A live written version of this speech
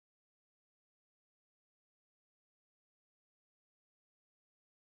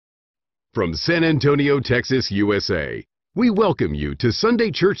From San Antonio, Texas, USA, we welcome you to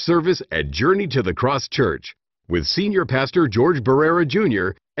Sunday church service at Journey to the Cross Church with Senior Pastor George Barrera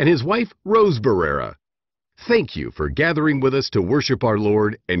Jr. and his wife, Rose Barrera. Thank you for gathering with us to worship our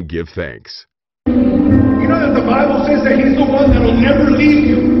Lord and give thanks. You know that the Bible says that He's the one that will never leave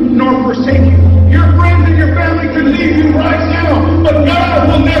you nor forsake you. Your friends and your family can leave you right now, but God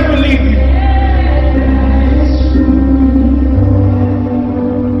will never leave you.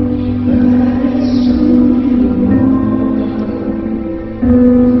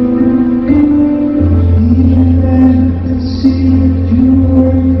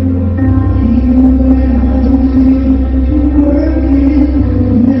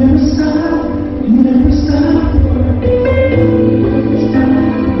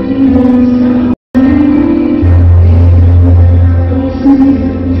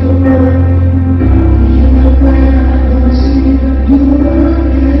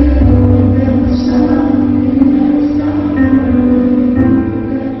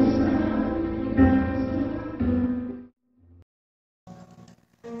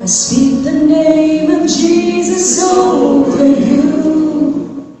 I speak the name of Jesus over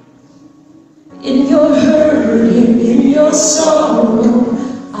you. In your hurting, in your sorrow,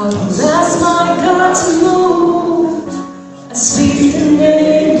 I will ask my God to move. I speak the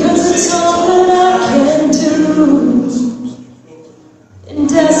name because it's all that I can do. In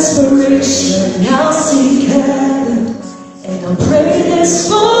desperation, I'll seek heaven, and I'll pray this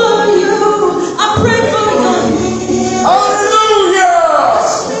for you. I pray for you. Hallelujah!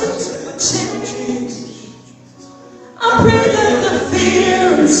 I pray that the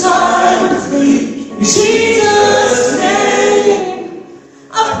fear inside will flee. In Jesus' name,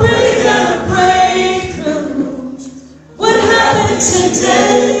 I pray that a breakthrough would happen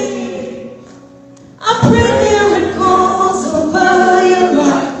today. I pray miracles over your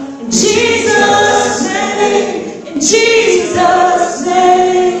life. In Jesus' name, in Jesus'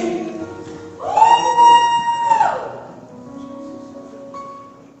 name.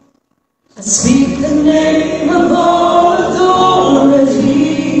 I speak the name of all authority,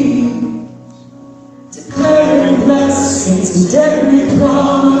 declaring blessings and every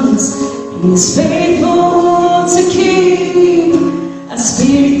promise He is faithful to keep. I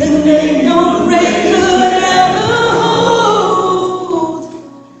speak the name no grave could ever hold.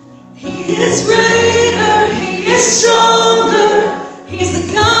 He is greater, He is stronger, He's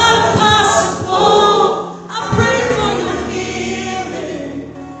the God of possible. I pray for your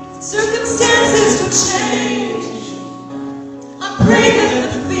healing. Circumstances will change. I pray that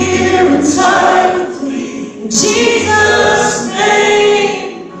the fear inside will flee. In Jesus'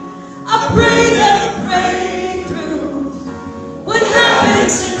 name, I pray that a breakthrough would happen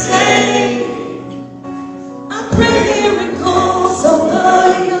today. I pray miracles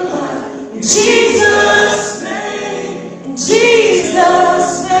over your life. In Jesus' name, in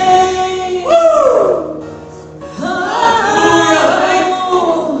Jesus' name. Woo!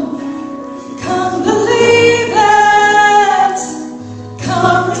 Come believe it,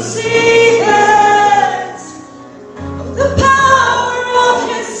 come receive it. The power of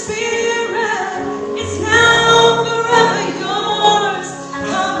His Spirit is now forever yours.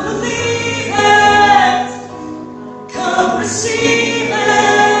 Come believe it, come receive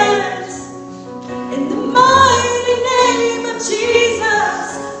it. In the mighty name of Jesus,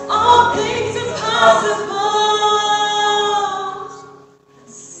 all things are possible.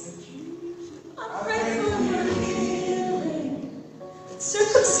 I pray for your healing.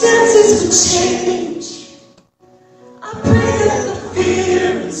 Circumstances will change. I pray that the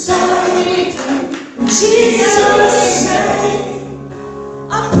fear inside in Jesus' name.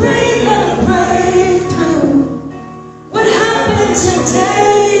 I pray that a breakthrough would happen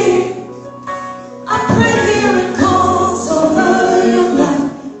today. I pray miracles over your life.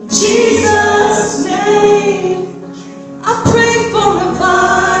 In Jesus' name. I pray for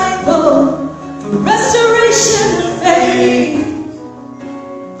revival, for restoration of faith.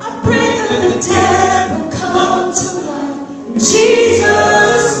 I pray that the dead will come to life. In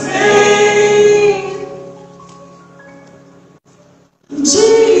Jesus' name. In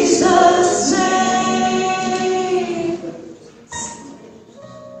Jesus' name.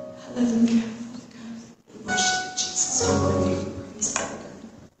 Hallelujah. We worship you, Jesus. You're worthy of praise, Father God.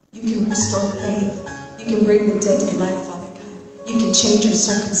 You can restore faith. You can bring the dead to life, Father God. You can change your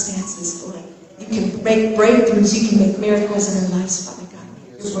circumstances, Lord. You can make breakthroughs. You can make miracles in our lives, Father God.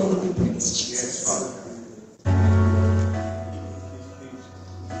 You're worthy of praise, Jesus. Yes, Father.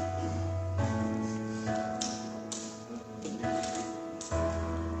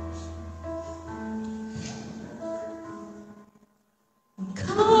 I'm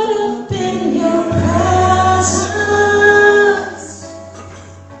caught up in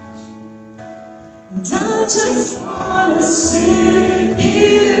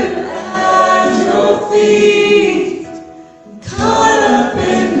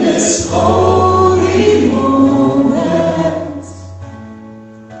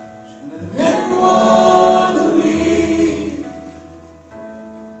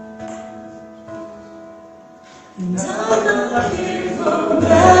And I'm not here for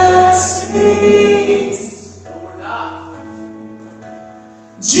blessings.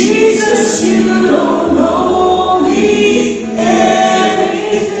 Jesus, you don't owe me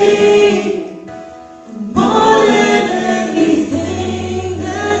anything more than anything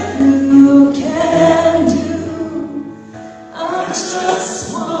that you can do. I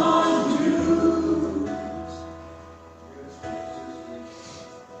just want you.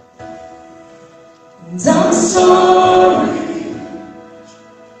 And I'm sorry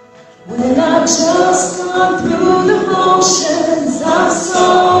when I've just gone through the motions. I'm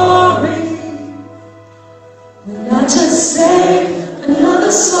sorry when I just sang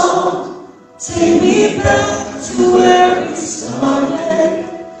another song. Take me back to where we started.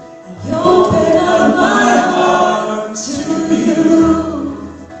 I open up my heart to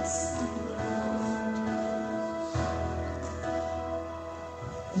you.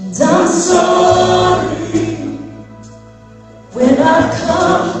 And I'm sorry when I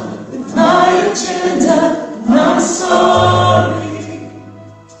come with my agenda. And I'm sorry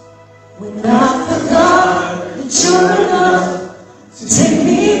when I forgot that you're enough to take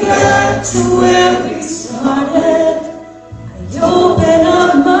me back to where we started. I open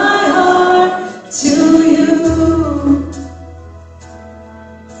up my heart to you.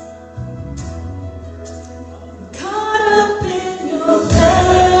 Caught up in your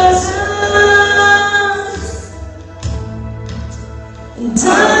presence, and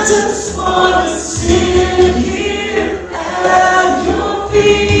I just want to sit here at your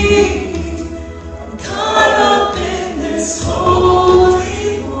feet. Caught up in this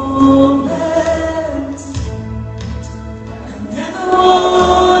holy moment. I never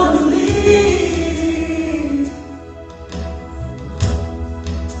want to leave.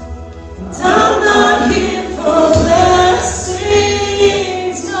 And I'm not here for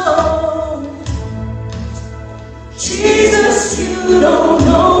blessings, no. Jesus, you don't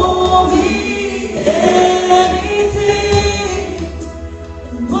owe me anything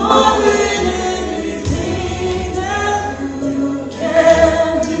more than anything that you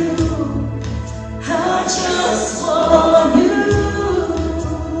can do. I just want you.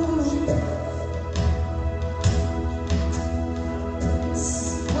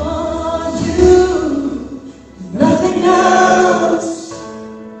 Want you. Nothing else.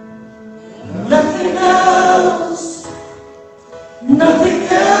 Nothing else. Nothing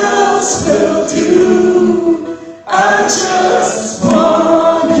else will do. I just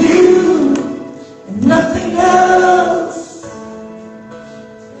want you. Nothing else.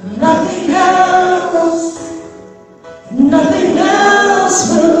 Nothing else. Nothing else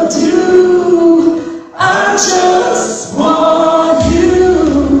will do. I just want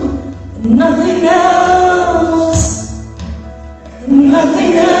you. Nothing else.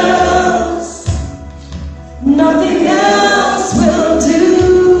 Nothing else. Nothing else will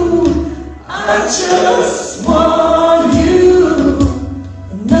do. I just want you.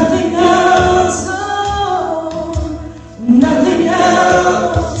 Nothing else, no. Nothing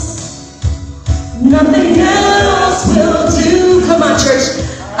else. Nothing else will do. Come on, church.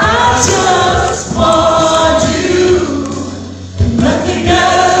 I just want you. Nothing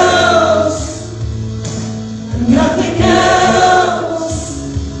else. Nothing else.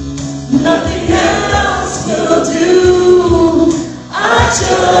 Nothing else will do. I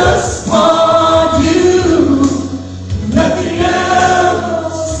just want you. Nothing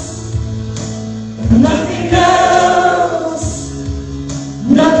else. Nothing else.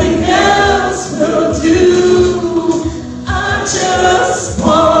 Nothing else will do. I just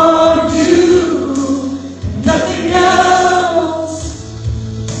want you. Nothing else.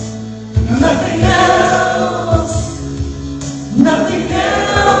 Nothing else. Nothing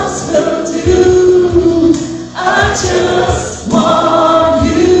else will do. I just want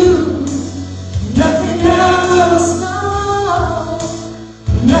you. Nothing else, no.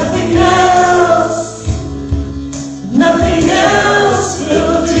 Nothing else. Nothing else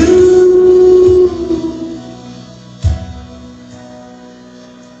will do.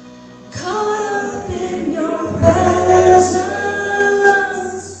 Caught up in your presence,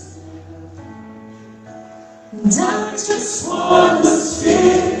 and I just want to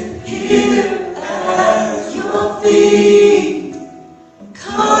sit here at your feet.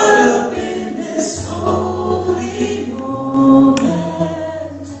 Caught up in this holy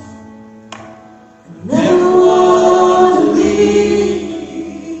moment. Never want to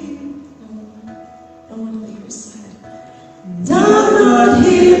leave. Don't want to leave your side. And I'm not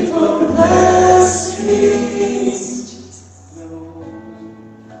here for blessings.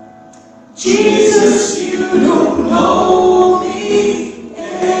 Jesus, you don't owe me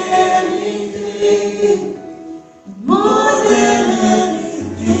anything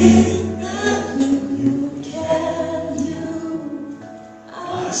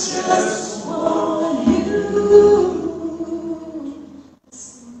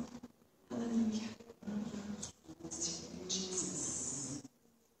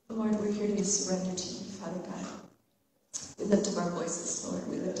to surrender to you, Father God. We lift up our voices, Lord.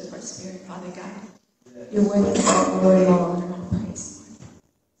 We lift up our spirit, Father God. You're worthy of all glory, all honor, and all praise,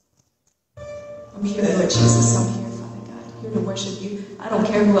 Lord. I'm here, Lord Jesus. I'm here, Father God. Here to worship you. I don't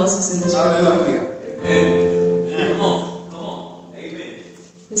care who else is in this room. Hallelujah. Amen. Come on. Amen.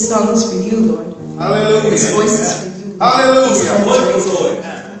 This song is for you, Lord. Hallelujah. This voice is for you. Hallelujah. Lord.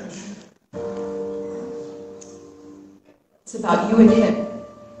 It's about you and him.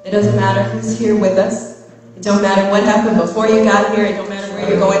 It doesn't matter who's here with us. It don't matter what happened before you got here. It don't matter where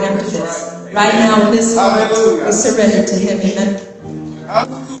you're going after this. Right now, in this moment, Hallelujah. we surrender to him. Amen.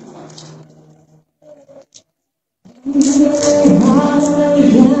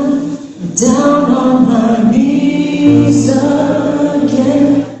 Down on my knees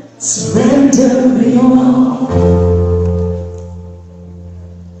again, surrendering all,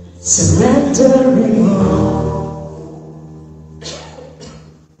 surrendering all.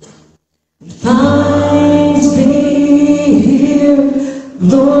 Find me here,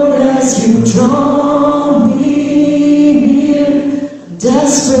 Lord, as you draw me near. I'm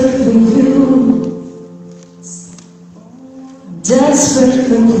desperate for you, I'm desperate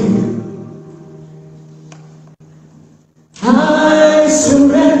for you. I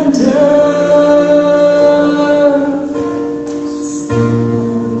surrender.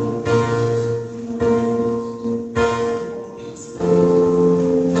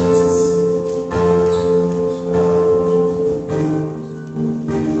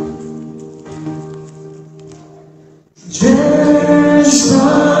 Drench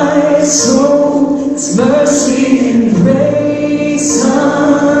my soul, His mercy and grace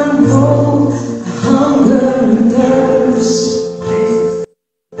unfold. I hunger and thirst.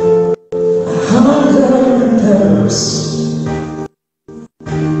 I hunger and thirst.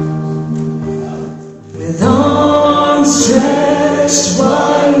 With arms stretched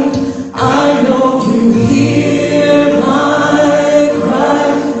wide, I know you hear my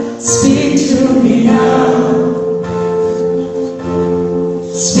cry. Speak to me now.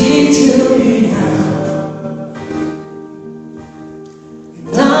 Speak to me now.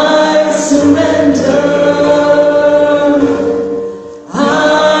 And I surrender.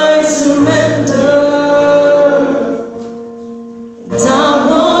 I surrender. And I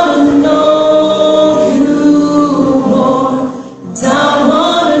want to know you more. And I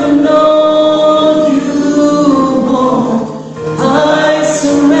want to know you more. I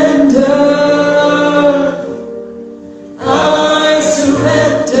surrender. I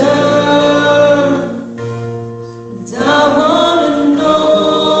surrender. And I want to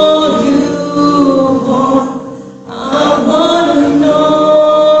know you more. I want to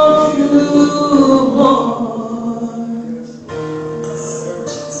know you more.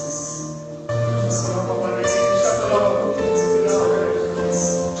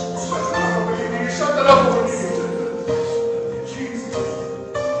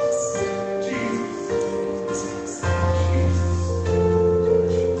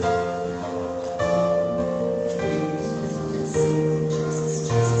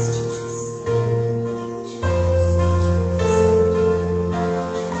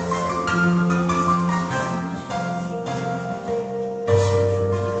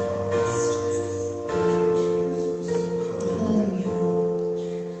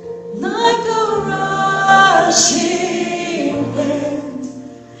 Like a rushing wind,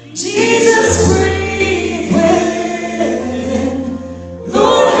 Jesus, breathe within.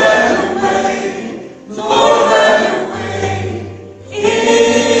 Lord, have your way, Lord, have your way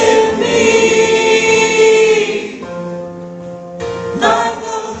in me. Like a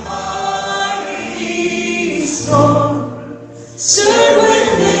mighty storm, stir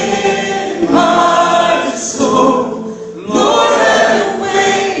within my soul. Lord, have your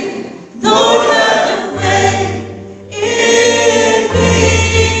way, Lord, have your way in me.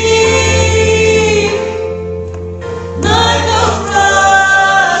 Like a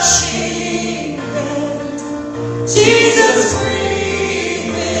rushing wind, Jesus,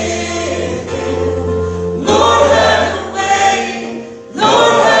 breathe within. Lord, have your way,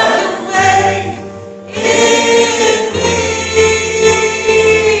 Lord, have your way in me.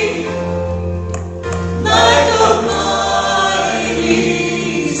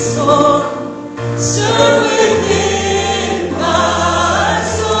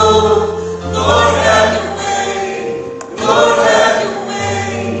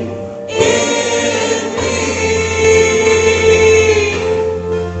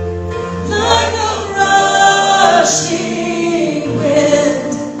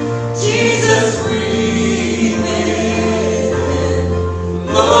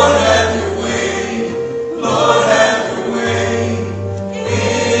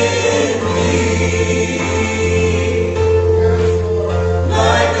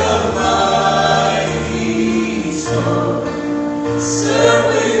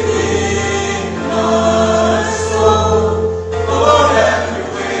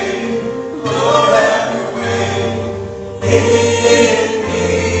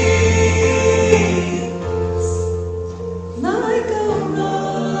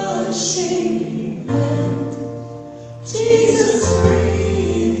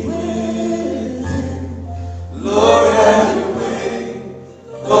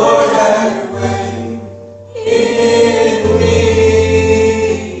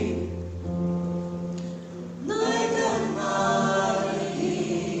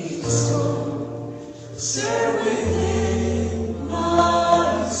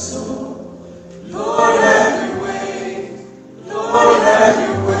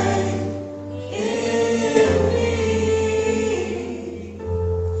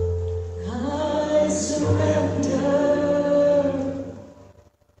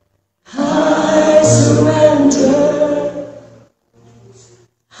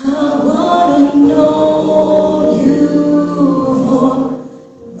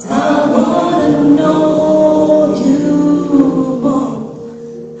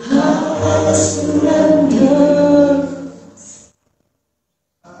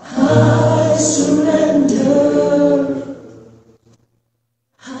 surrender.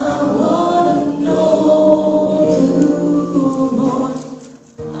 I wanna know you more.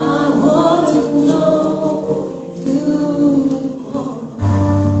 I wanna know you more.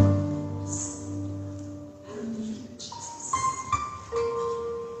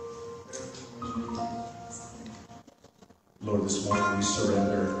 Lord, this morning we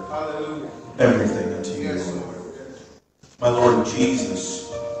surrender everything unto you, Lord. My Lord Jesus,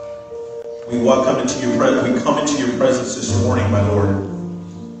 we come into your presence this morning, my Lord.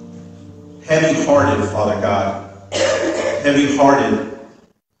 Heavy-hearted, Father God. Heavy-hearted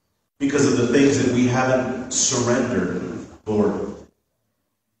because of the things that we haven't surrendered, Lord.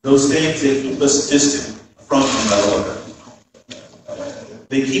 Those things that keep us distant from you, my Lord.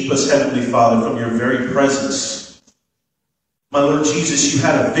 They keep us, Heavenly Father, from your very presence. My Lord Jesus, you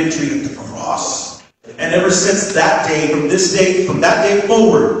had a victory at the cross. And ever since that day, from that day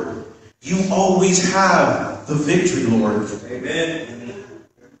forward, you always have the victory, Lord. Amen.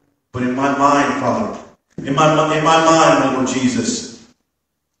 But in my mind, Father, in my mind, my Lord Jesus,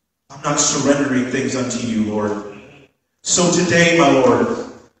 I'm not surrendering things unto you, Lord. So today, my Lord,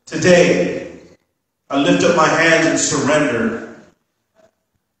 today, I lift up my hands and surrender.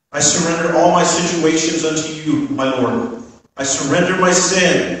 I surrender all my situations unto you, my Lord. I surrender my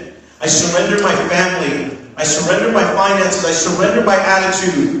sin. I surrender my family. I surrender my finances. I surrender my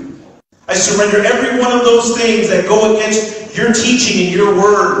attitude. I surrender every one of those things that go against your teaching and your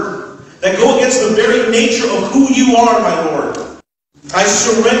word, that go against the very nature of who you are, my Lord. I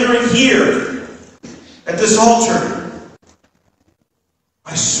surrender it here at this altar.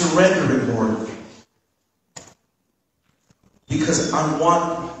 I surrender it, Lord, because I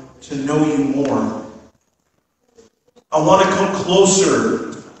want to know you more. I want to come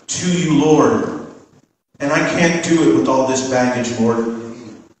closer to you, Lord. And I can't do it with all this baggage, Lord.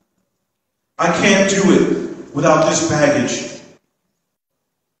 I can't do it without this baggage.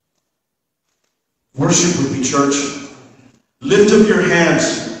 Worship with me, church. Lift up your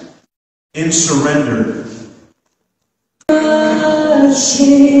hands in surrender.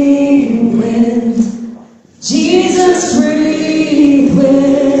 Rushing wind, Jesus breathe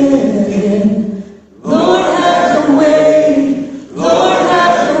within. Lord, have your way. Lord,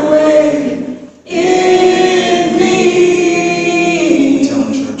 have your way in me. Tell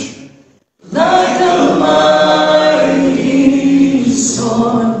them, church. Like a mighty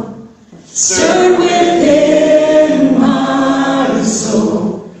storm, stirred within my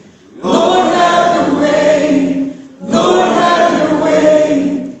soul. Lord, have your way. Lord, have your way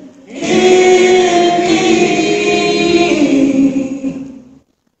in me.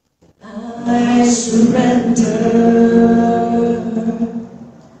 I surrender.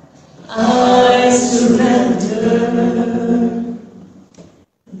 I surrender.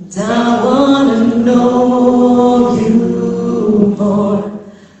 And I want to know you more.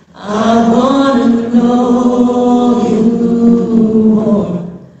 I want to know you more.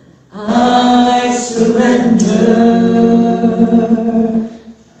 I surrender.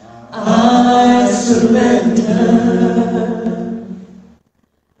 I surrender.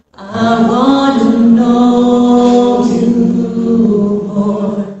 I want to know you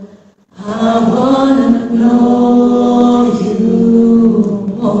more. I want to know you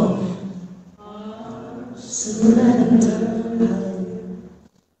more. Surrender.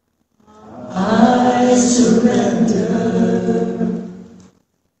 I surrender.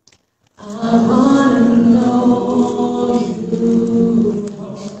 I want to know you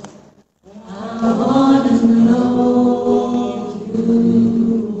more. I want to know you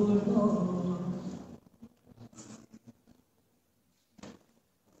more.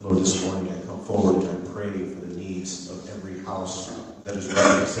 Lord, this morning I come forward and I pray for the needs of every house that is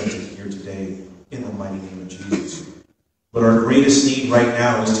represented here today in the mighty name of Jesus. But our greatest need right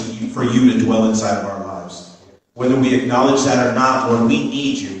now is for you to dwell inside of our lives. Whether we acknowledge that or not, Lord, we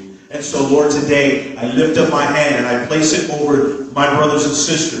need you. And so, Lord, today I lift up my hand and I place it over my brothers and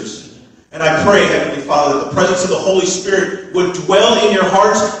sisters. And I pray, Heavenly Father, that the presence of the Holy Spirit would dwell in your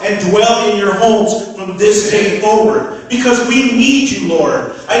hearts and dwell in your homes from this day forward. Because we need you,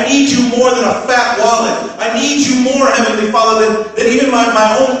 Lord. I need you more than a fat wallet. I need you more, Heavenly Father, than even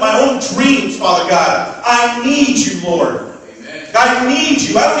my own dreams, Father God. I need you, Lord. Amen. I need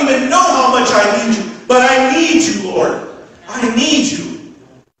you. I don't even know how much I need you, but I need you, Lord. I need you.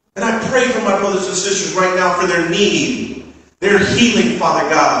 And I pray for my brothers and sisters right now for their need, their healing, Father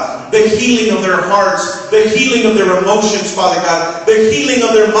God, the healing of their hearts, the healing of their emotions, Father God, the healing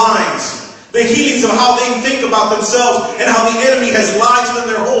of their minds, the healings of how they think about themselves and how the enemy has lied to them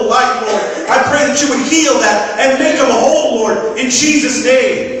their whole life, Lord. I pray that you would heal that and make them whole, Lord, in Jesus'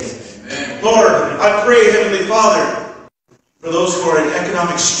 name. Lord, I pray, Heavenly Father, for those who are in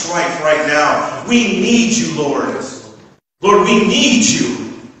economic strife right now. We need you, Lord. Lord, we need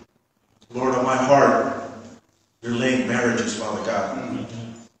you. Lord, on my heart, you're laying marriages, Father God.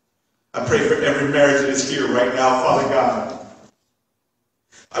 I pray for every marriage that is here right now, Father God.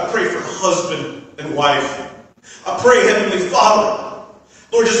 I pray for husband and wife. I pray, Heavenly Father,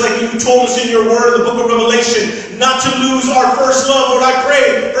 Lord, just like you told us in your word in the book of Revelation, not to lose our first love. Lord, I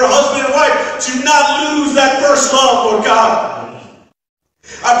pray for husband and wife to not lose that first love, Lord God.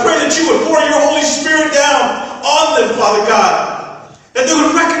 I pray that you would pour your Holy Spirit down on them, Father God. That they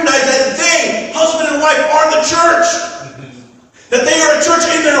would recognize that they, husband and wife, are the church. That they are a church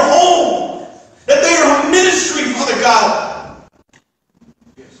in their home. That they are a ministry, Father God.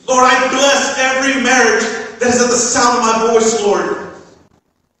 Lord, I bless every marriage that is at the sound of my voice, Lord.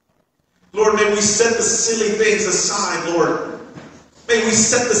 Lord, may we set the silly things aside, Lord. May we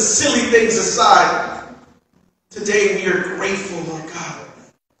set the silly things aside. Today we are grateful, Lord God.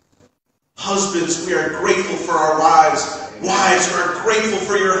 Husbands, we are grateful for our wives. Wives, we are grateful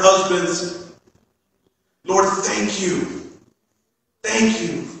for your husbands. Lord, thank you. Thank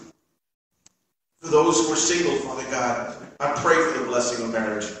you. For those who are single, Father God, I pray for the blessing of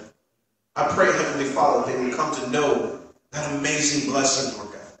marriage. I pray, Heavenly Father, that they would come to know that amazing blessing,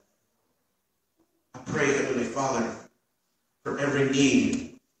 Lord God. I pray, Heavenly Father, for every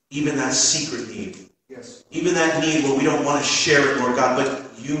need, even that secret need. Yes. Even that need where we don't want to share it, Lord God,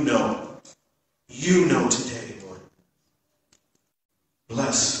 but you know. You know today, Lord.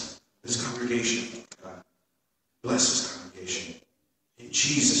 Bless this congregation, God. Bless this congregation. In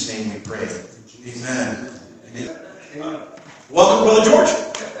Jesus' name we pray. Amen. Amen. Welcome, Brother George.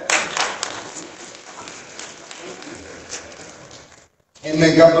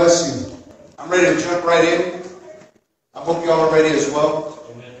 Amen. God bless you. I'm ready to jump right in. I hope you all are ready as well.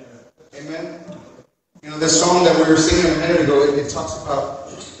 Amen. You know, this song that we were singing a minute ago, it talks about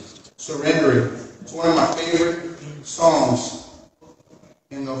surrendering. It's one of my favorite songs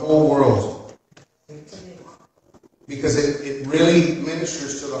in the whole world. Because it really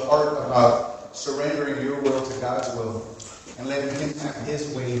ministers to the heart about surrendering your will to God's will and letting Him have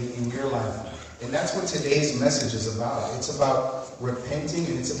His way in your life. And that's what today's message is about. It's about repenting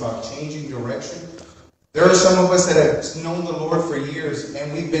and it's about changing direction. There are some of us that have known the Lord for years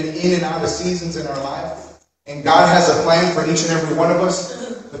and we've been in and out of seasons in our life. And God has a plan for each and every one of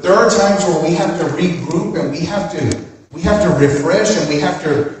us. But there are times where we have to regroup and we have to refresh and we have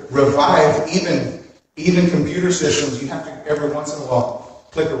to revive even computer systems. You have to every once in a while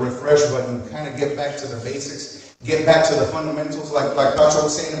click a refresh button, kind of get back to the basics, get back to the fundamentals like Tacho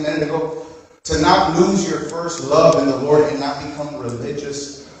was saying a minute ago. To not lose your first love in the Lord and not become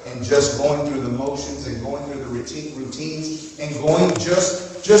religious and just going through the motions and going through the routines and going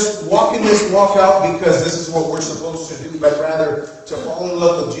just walking this walk out because this is what we're supposed to do, but rather to fall in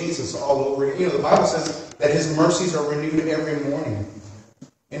love with Jesus all over. You know, the Bible says that His mercies are renewed every morning.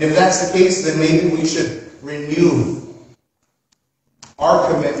 And if that's the case, then maybe we should renew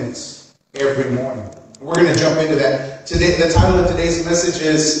our commitments every morning. We're going to jump into that. Today, the title of today's message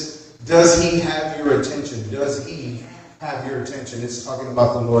is, does He have your attention? Does He have your attention? It's talking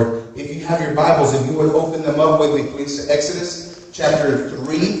about the Lord. If you have your Bibles, if you would open them up with me, please, to Exodus chapter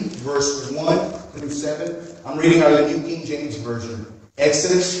 3, verse 1 through 7. I'm reading out of the New King James Version.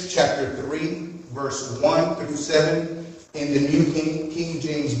 Exodus chapter 3, verse 1 through 7 in the New King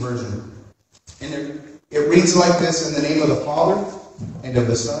James Version. And it reads like this: in the name of the Father, and of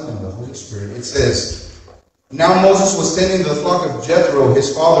the Son, and of the Holy Spirit. It says, now Moses was tending the flock of Jethro,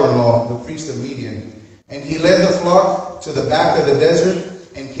 his father-in-law, the priest of Midian. And he led the flock to the back of the desert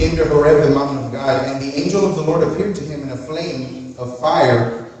and came to Horeb, the mountain of God. And the angel of the Lord appeared to him in a flame of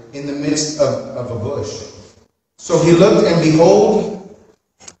fire in the midst of a bush. So he looked, and behold,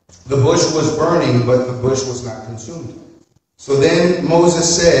 the bush was burning, but the bush was not consumed. So then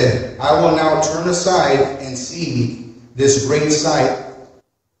Moses said, I will now turn aside and see this great sight,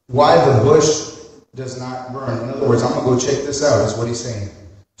 why the bush does not burn. In other words, I'm going to go check this out, is what he's saying.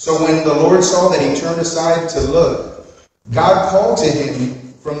 So when the Lord saw that he turned aside to look, God called to him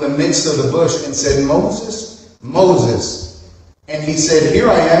from the midst of the bush and said, Moses, Moses. And he said, here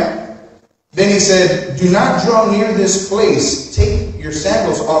I am. Then he said, do not draw near this place. Take your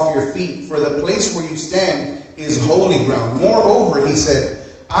sandals off your feet, for the place where you stand is holy ground. Moreover, he said,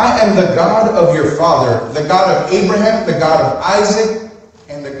 I am the God of your father, the God of Abraham, the God of Isaac,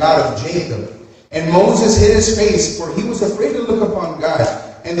 and the God of Jacob. And Moses hid his face, for he was afraid to look upon God.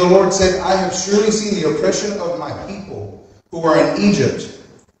 And the Lord said, I have surely seen the oppression of my people who are in Egypt.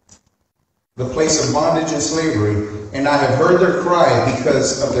 the place of bondage and slavery, and I have heard their cry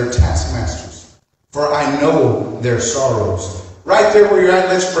because of their taskmasters, for I know their sorrows. Right there where you're at,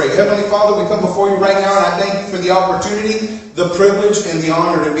 let's pray. Heavenly Father, we come before you right now, and I thank you for the opportunity, the privilege, and the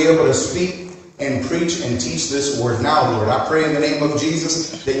honor to be able to speak and preach and teach this word. Now, Lord, I pray in the name of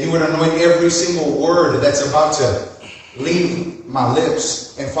Jesus that you would anoint every single word that's about to leave my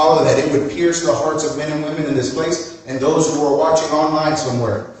lips. And Father, that it would pierce the hearts of men and women in this place and those who are watching online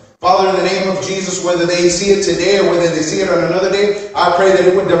somewhere. Father, in the name of Jesus, whether they see it today or whether they see it on another day, I pray that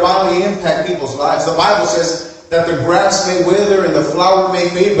it would divinely impact people's lives. The Bible says that the grass may wither and the flower may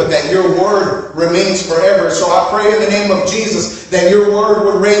fade, but that your word remains forever. So I pray in the name of Jesus that your word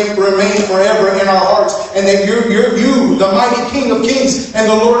would remain forever in our hearts, and that you, the mighty King of Kings and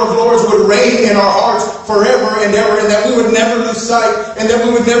the Lord of Lords, would reign in our hearts forever and ever, and that we would never lose sight, and that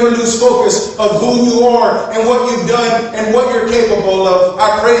we would never lose focus of who you are and what you've done and what you're capable of.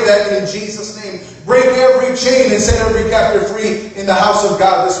 I pray that in Jesus' name. Break every chain and set every captive free in the house of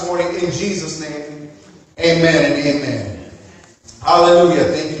God this morning, in Jesus' name. Amen and amen. Hallelujah.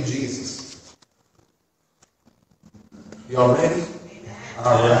 Thank you, Jesus. Y'all ready?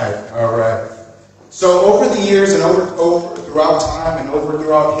 All right. All right. So over the years and over throughout time and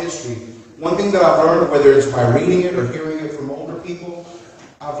throughout history, one thing that I've learned, whether it's by reading it or hearing it from older people,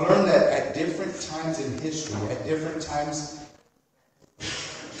 I've learned that at different times in history, at different times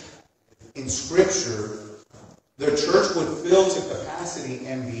in Scripture, the church would fill to capacity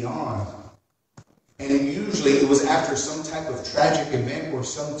and beyond. And usually it was after some type of tragic event or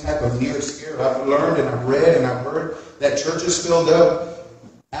some type of near scare. I've learned and I've read and I've heard that churches filled up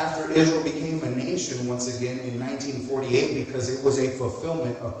after Israel became a nation once again in 1948, because it was a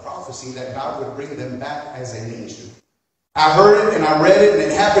fulfillment of prophecy that God would bring them back as a nation. I heard it and I read it, and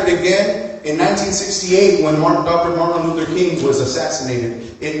it happened again in 1968 when Dr. Martin Luther King was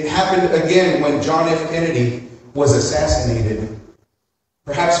assassinated. It happened again when John F. Kennedy was assassinated.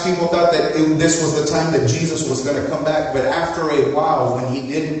 Perhaps people thought that this was the time that Jesus was going to come back, but after a while, when he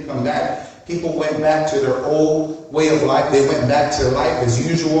didn't come back, people went back to their old way of life. They went back to life as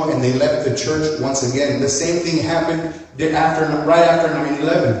usual, and they left the church once again. The same thing happened right after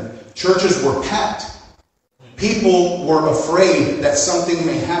 9/11. Churches were packed. People were afraid that something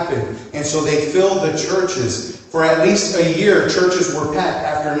may happen, and so they filled the churches. For at least a year, churches were packed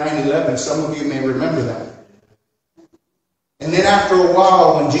after 9/11. Some of you may remember that. And then after a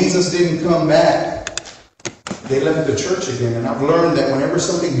while, when Jesus didn't come back, they left the church again. And I've learned that whenever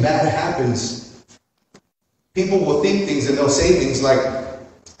something bad happens, people will think things and they'll say things like,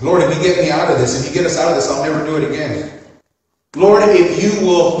 Lord, if you get me out of this, if you get us out of this, I'll never do it again. Lord, if you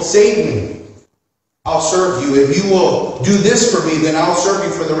will save me, I'll serve you. If you will do this for me, then I'll serve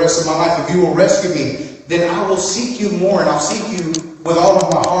you for the rest of my life. If you will rescue me, then I will seek you more, and I'll seek you with all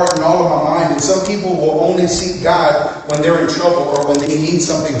of my heart and all of my mind. And some people will only seek God when they're in trouble or when they need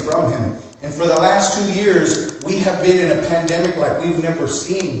something from him. And for the last 2 years, we have been in a pandemic like we've never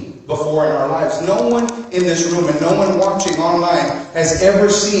seen before in our lives. No one in this room and no one watching online has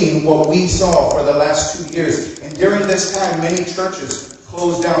ever seen what we saw for the last 2 years. And during this time, many churches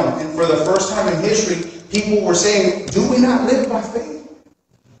closed down. And for the first time in history, people were saying, do we not live by faith?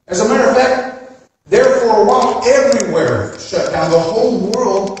 As a matter of fact, there for a while, everywhere shut down. The whole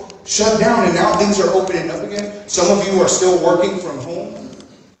world shut down, and now things are opening up again. Some of you are still working from home.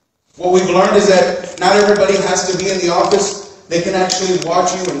 What we've learned is that not everybody has to be in the office. They can actually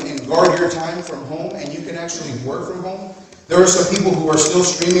watch you and guard your time from home, and you can actually work from home. There are some people who are still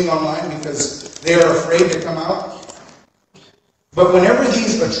streaming online because they are afraid to come out. But whenever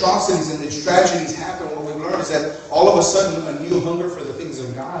these atrocities and these tragedies happen, what we've learned is that all of a sudden a new hunger for the things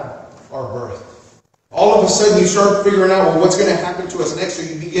of God are birthed. All of a sudden you start figuring out, well, what's going to happen to us next? So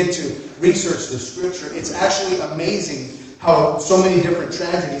you begin to research the Scripture. It's actually amazing how so many different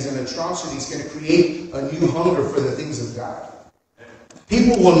tragedies and atrocities can create a new hunger for the things of God.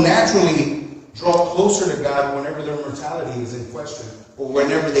 People will naturally draw closer to God whenever their mortality is in question, or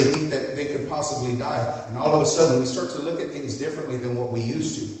whenever they think that they could possibly die. And all of a sudden we start to look at things differently than what we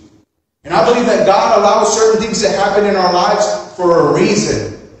used to. And I believe that God allows certain things to happen in our lives for a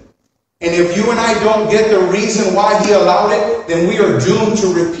reason. And if you and I don't get the reason why he allowed it, then we are doomed to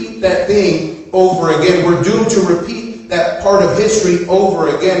repeat that thing over again. We're doomed to repeat that part of history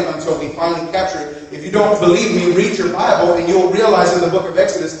over again until we finally capture it. If you don't believe me, read your Bible and you'll realize in the book of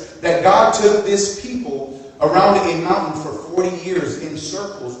Exodus that God took this people around a mountain for 40 years in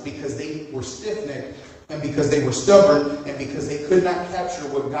circles because they were stiff-necked and because they were stubborn, and because they could not capture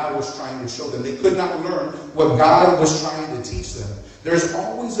what God was trying to show them. They could not learn what God was trying to teach them. There's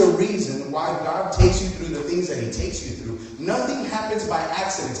always a reason why God takes you through the things that he takes you through. Nothing happens by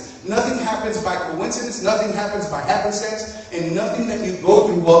accidents. Nothing happens by coincidence. Nothing happens by happenstance. And nothing that you go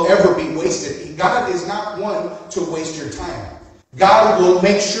through will ever be wasted. God is not one to waste your time. God will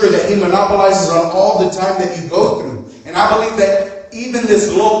make sure that he monopolizes on all the time that you go through. And I believe that even this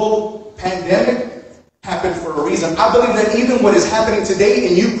global pandemic happened for a reason. I believe that even what is happening today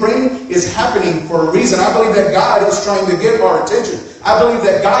in Ukraine is happening for a reason. I believe that God is trying to get our attention. I believe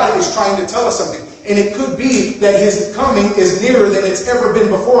that God is trying to tell us something. And it could be that his coming is nearer than it's ever been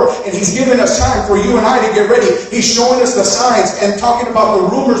before. And he's given us time for you and I to get ready. He's showing us the signs and talking about the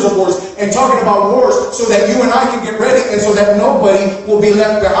rumors of wars and talking about wars so that you and I can get ready and so that nobody will be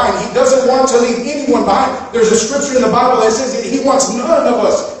left behind. He doesn't want to leave anyone behind. There's a scripture in the Bible that says that he wants none of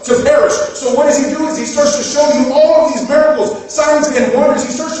us to perish. So what does he do? Is he starts to show you all of these miracles, signs and wonders. He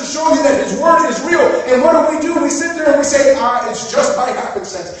starts to show you that his word is real. And what do? We sit there and we say, it's just by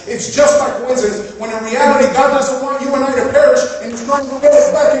happenstance. It's just by coincidence. When in reality, God doesn't want you and I to perish, and he's trying to get us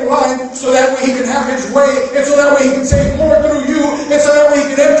back in line so that way he can have his way, and so that way he can save more through you, and so that way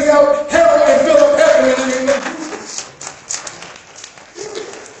he can empty out hell and fill up heaven in the name of Jesus.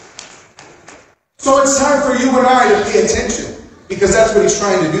 So it's time for you and I to pay attention, because that's what he's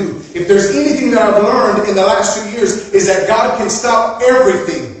trying to do. If there's anything that I've learned in the last 2 years, is that God can stop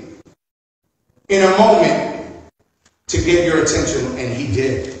everything in a moment to get your attention, and he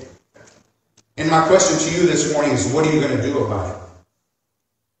did. And my question to you this morning is, what are you going to do about it?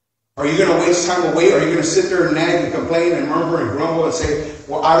 Are you going to waste time away? Are you going to sit there and nag and complain and murmur and grumble and say,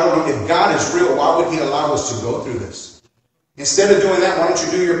 well, I don't know. If God is real, why would he allow us to go through this? Instead of doing that, why don't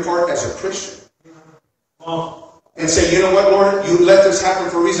you do your part as a Christian? And say, you know what, Lord? You let this happen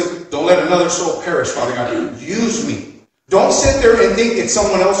for a reason. Don't let another soul perish, Father God. Use me. Don't sit there and think it's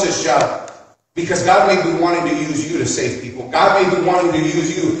someone else's job. Because God may be wanting to use you to save people. God may be wanting to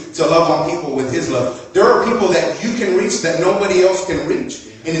use you to love on people with his love. There are people that you can reach that nobody else can reach.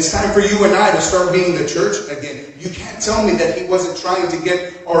 And it's time for you and I to start being the church again. You can't tell me that he wasn't trying to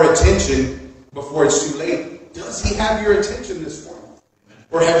get our attention before it's too late. Does he have your attention this morning?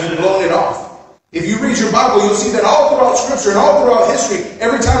 Or have you blown it off? If you read your Bible, you'll see that all throughout Scripture and all throughout history,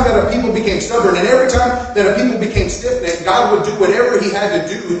 every time that a people became stubborn and every time that a people became stiff-necked, God would do whatever he had to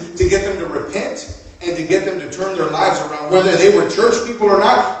do to get them to repent and to get them to turn their lives around. Whether they were church people or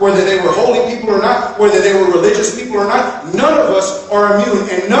not, whether they were holy people or not, whether they were religious people or not, none of us are immune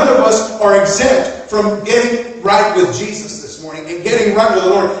and none of us are exempt from getting right with Jesus this morning and getting right with the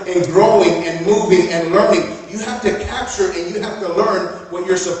Lord and growing and moving and learning. You have to capture and you have to learn what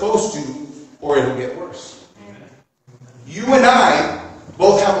you're supposed to, or it'll get worse. You and I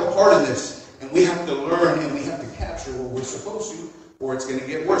both have a part in this, and we have to learn and we have to capture what we're supposed to, or it's going to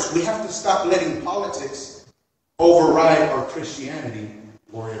get worse. We have to stop letting politics override our Christianity,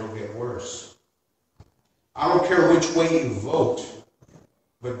 or it'll get worse. I don't care which way you vote,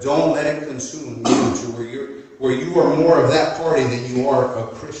 but don't let it consume you to where you are more of that party than you are a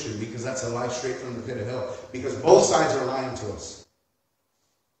Christian, because that's a lie straight from the pit of hell. Because both sides are lying to us.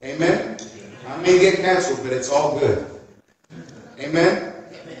 Amen? I may get canceled, but it's all good. Amen?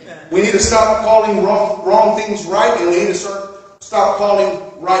 We need to stop calling wrong things right, and we need to stop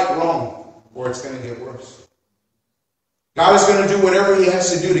calling right wrong, or it's going to get worse. God is going to do whatever he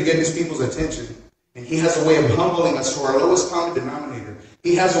has to do to get his people's attention. And he has a way of humbling us to our lowest common denominator.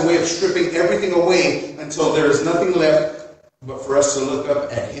 He has a way of stripping everything away until there is nothing left but for us to look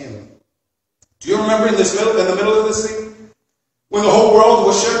up at him. Do you remember in the middle of this thing? When the whole world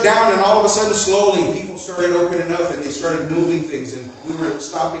was shut down and all of a sudden slowly people started opening up and they started moving things and we were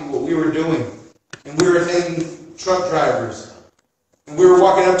stopping what we were doing. And we were thanking truck drivers. And we were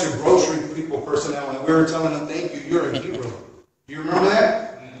walking up to grocery people personnel and we were telling them, thank you, you're a hero. Do you remember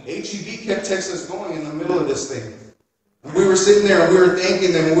that? HEB kept Texas going in the middle of this thing. And we were sitting there and we were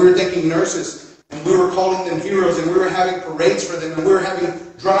thanking them and we were thanking nurses and we were calling them heroes and we were having parades for them and we were having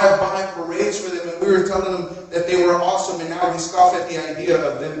drive-by parades for them and we were telling them that they were awesome, and now we scoff at the idea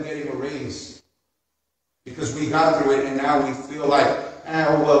of them getting a raise because we got through it and now we feel like,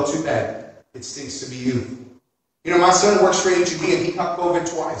 well, too bad. It stinks to be you. You know, my son works for HEB and he caught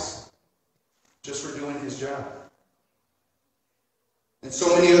COVID twice just for doing his job. And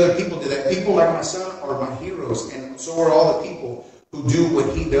so many other people do that. People like my son are my heroes, and so are all the people who do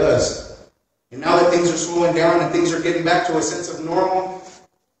what he does. And now that things are slowing down and things are getting back to a sense of normal,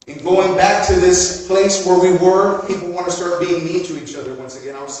 and going back to this place where we were, people want to start being mean to each other once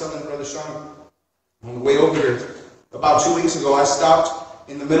again. I was telling Brother Sean on the way over here, about 2 weeks ago, I stopped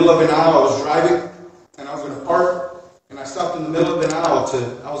in the middle of an aisle. I was driving, and I was in a park, and I stopped in the middle of an aisle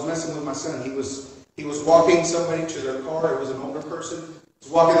I was messing with my son. He was walking somebody to their car. It was an older person. He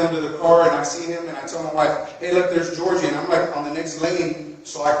was walking into the car, and I see him, and I tell my wife, hey, look, there's Georgie. And I'm like on the next lane,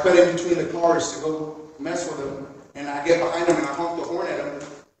 so I cut in between the cars to go mess with him. And I get behind him, and I honk the horn at him.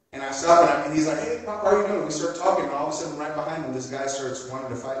 And I stop, and he's like, hey, Pop, how are you doing? We start talking, and all of a sudden, right behind him, this guy starts wanting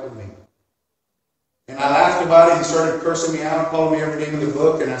to fight with me. And I laughed about it. He started cursing me out, calling me every name in the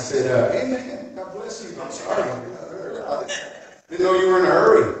book. And I said, hey, man, God bless you. I'm sorry. I didn't know you were in a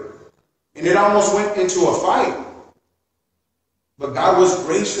hurry. And it almost went into a fight. But God was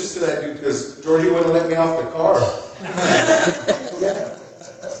gracious to that dude because Georgie wouldn't let me off the car.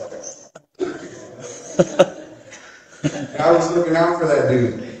 God was looking out for that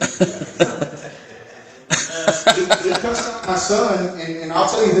dude. He cussed out my son, and I'll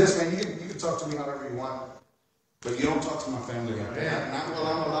tell you this, man, you can talk to me however you want, but you don't talk to my family like that. Not while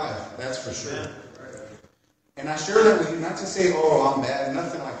I'm alive, that's for sure. And I share that with you, not to say, oh, I'm bad,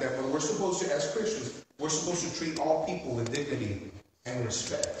 nothing like that, but we're supposed to, as Christians, we're supposed to treat all people with dignity and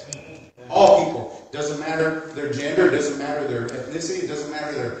respect. All people. Doesn't matter their gender, doesn't matter their ethnicity, it doesn't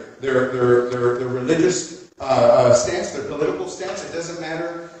matter their religious stance, their political stance, it doesn't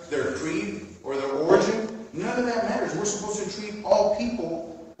matter their creed or their origin. None of that matters. We're supposed to treat all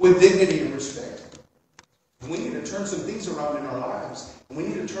people with dignity and respect. And we need to turn some things around in our lives. And we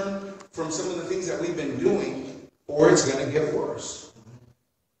need to turn from some of the things that we've been doing, or it's going to get worse.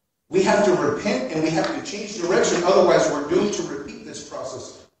 We have to repent and we have to change direction. Otherwise, we're doomed to repeat this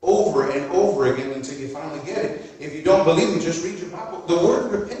process over and over again until you finally get it. If you don't believe me, just read your Bible. The word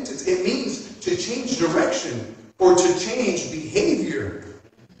repentance, it means to change direction or to change behavior.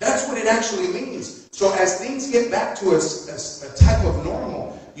 That's what it actually means. So as things get back to a type of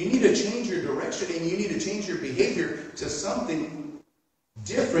normal, you need to change your direction and you need to change your behavior to something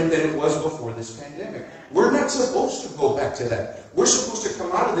different than it was before this pandemic. We're not supposed to go back to that. We're supposed to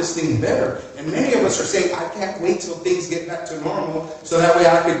come out of this thing better. And many of us are saying, I can't wait till things get back to normal so that way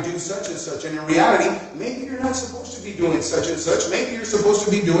I can do such and such. And in reality, maybe you're not supposed to be doing such and such. Maybe you're supposed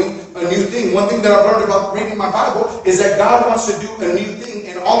to be doing a new thing. One thing that I've learned about reading my Bible is that God wants to do a new thing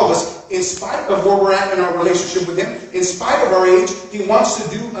in all of us. In spite of where we're at in our relationship with Him, in spite of our age, He wants to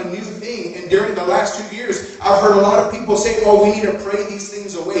do a new thing. And during the last 2 years, I've heard a lot of people say, oh, we need to pray these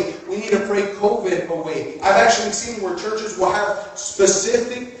things away. We need to pray COVID away. I've actually seen where churches will have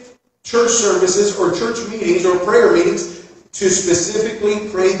specific church services or church meetings or prayer meetings to specifically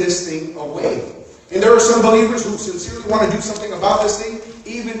pray this thing away. And there are some believers who sincerely want to do something about this thing,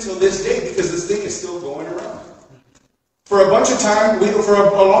 even till this day, because this thing is still going around. For a bunch of time, for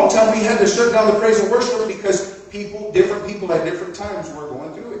a long time, we had to shut down the praise and worship because different people at different times were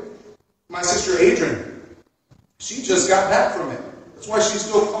going through it. My sister Adrian, she just got back from it. That's why she's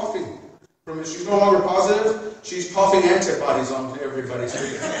still coughing from it. She's no longer positive. She's coughing antibodies onto everybody.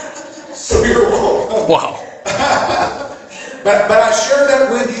 So you're welcome. Wow. But I share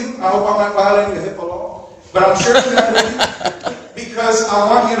that with you. I hope I'm not violating the HIPAA law. But I'm sharing that with you because I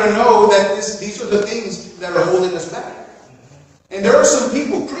want you to know that these are the things that are holding us back. And there are some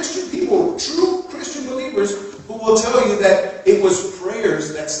people, Christian people, true Christian believers, who will tell you that it was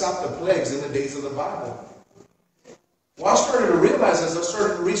prayers that stopped the plagues in the days of the Bible. What I started to realize as I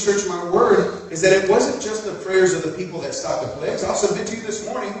started to research my word is that it wasn't just the prayers of the people that stopped the plagues. I'll submit to you this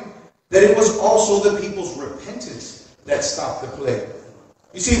morning that it was also the people's repentance that stopped the plague.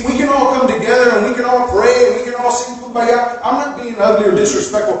 You see, we can all come together and we can all pray and we can all sing Kumbaya. I'm not being ugly or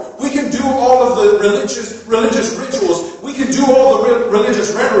disrespectful. We can do all of the religious rituals. We can do all the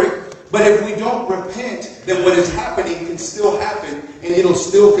religious rhetoric. But if we don't repent, then what is happening can still happen and it'll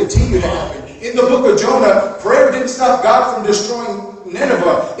still continue to happen. In the book of Jonah, prayer didn't stop God from destroying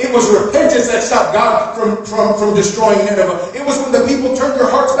Nineveh. It was repentance that stopped God from destroying Nineveh. It was when the people turned their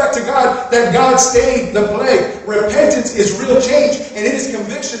hearts back to God that God stayed the plague. Repentance is real change, and it is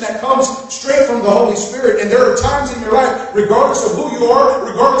conviction that comes straight from the Holy Spirit. And there are times in your life, regardless of who you are,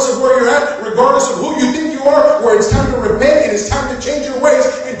 regardless of where you're at, regardless of who you think you are, where it's time to repent and it's time to change your ways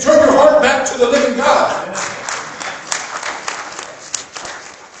and turn your heart back to the living God.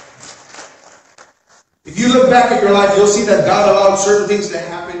 If you look back at your life, you'll see that God allowed certain things to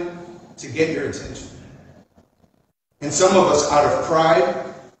happen to get your attention. And some of us, out of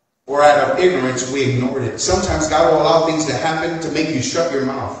pride or out of ignorance, we ignored it. Sometimes God will allow things to happen to make you shut your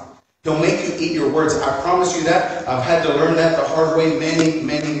mouth. He'll make you eat your words. I promise you that. I've had to learn that the hard way many,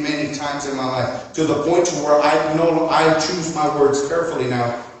 many, many times in my life. To the point to where I choose my words carefully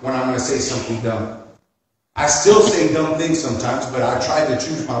now when I'm going to say something dumb. I still say dumb things sometimes, but I try to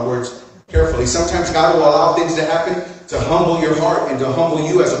choose my words carefully. Sometimes God will allow things to happen to humble your heart and to humble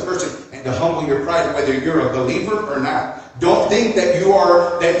you as a person. And and to humble your pride, whether you're a believer or not. Don't think that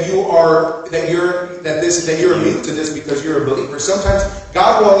you're immune to this because you're a believer. Sometimes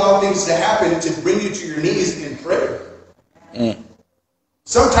God will allow things to happen to bring you to your knees in prayer.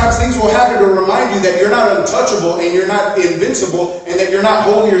 Sometimes things will happen to remind you that you're not untouchable and you're not invincible and that you're not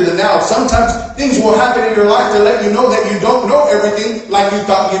holier than thou. Sometimes things will happen in your life to let you know that you don't know everything like you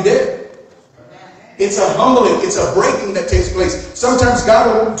thought you did. It's a humbling, it's a breaking that takes place. Sometimes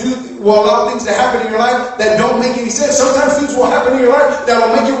God will allow things to happen in your life that don't make any sense. Sometimes things will happen in your life that will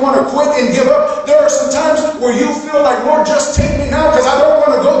make you want to quit and give up. There are some times where you feel like, Lord, just take me now because I don't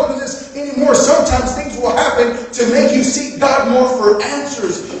want to go through this anymore. Sometimes things will happen to make you seek God more for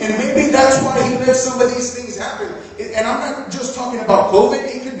answers. And maybe that's why He lets some of these things happen. And I'm not just talking about COVID.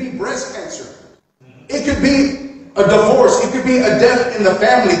 It could be breast cancer. It could be a divorce. It could be a death in the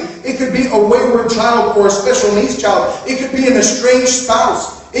family. It could be a wayward child or a special needs child. It could be an estranged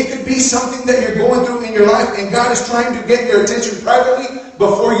spouse. It could be something that you're going through in your life and God is trying to get your attention privately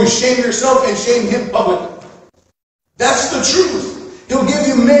before you shame yourself and shame Him publicly. That's the truth. He'll give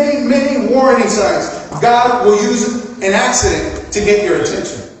you many, many warning signs. God will use an accident to get your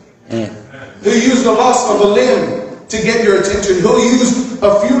attention. He'll use the loss of a limb to get your attention. He'll use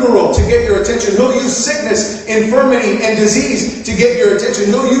a funeral to get your attention. He'll use sickness, infirmity, and disease to get your attention.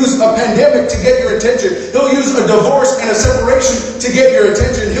 He'll use a pandemic to get your attention. He'll use a divorce and a separation to get your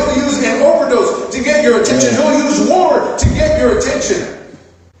attention. He'll use an overdose to get your attention. He'll use war to get your attention.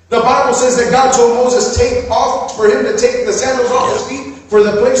 The Bible says that God told Moses for him to take the sandals off his feet, for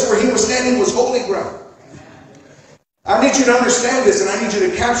the place where he was standing was holy ground. I need you to understand this, and I need you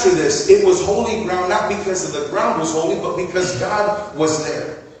to capture this. It was holy ground, not because the ground was holy, but because God was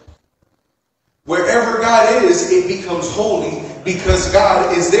there. Wherever God is, it becomes holy because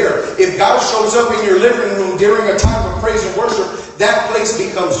God is there. If God shows up in your living room during a time of praise and worship, that place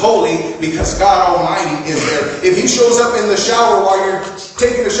becomes holy because God Almighty is there. If He shows up in the shower while you're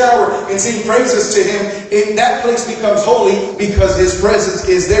taking a shower and sing praises to Him, that place becomes holy because His presence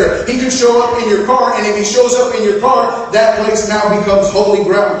is there. He can show up in your car, and if He shows up in your car, that place now becomes holy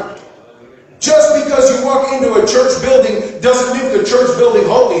ground. Just because you walk into a church building doesn't make the church building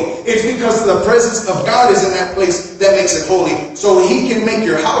holy. It's because the presence of God is in that place that makes it holy. So He can make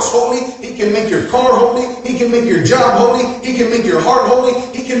your house holy. He can make your car holy. He can make your job holy. He can make your heart holy.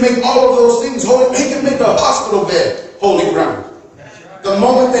 He can make all of those things holy. He can make a hospital bed holy ground. The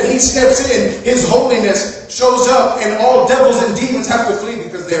moment that He steps in, His holiness shows up, and all devils and demons have to flee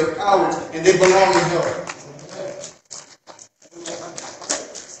because they are cowards and they belong in hell.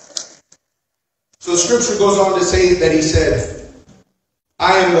 So Scripture goes on to say that He said,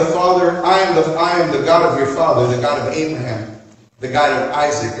 I am the Father, I am the God of your father, the God of Abraham, the God of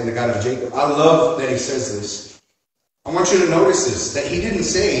Isaac, and the God of Jacob. I love that He says this. I want you to notice this, that He didn't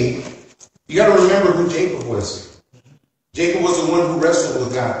say, you got to remember who Jacob was. Jacob was the one who wrestled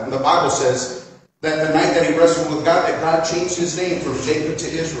with God. And the Bible says that the night that he wrestled with God, that God changed his name from Jacob to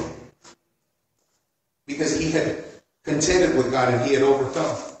Israel. Because he had contended with God and he had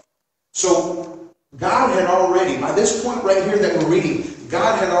overcome. So God had already, by this point right here that we're reading,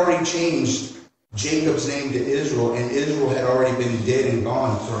 God had already changed Jacob's name to Israel, and Israel had already been dead and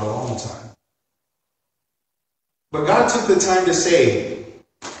gone for a long time. But God took the time to say,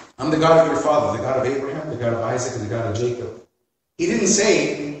 I'm the God of your father, the God of Abraham, the God of Isaac, and the God of Jacob. He didn't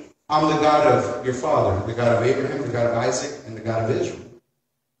say, I'm the God of your father, the God of Abraham, the God of Isaac, and the God of Israel.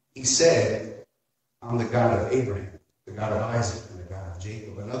 He said, I'm the God of Abraham, the God of Isaac, and the God of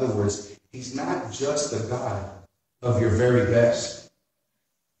Jacob. In other words, He's not just the God of your very best.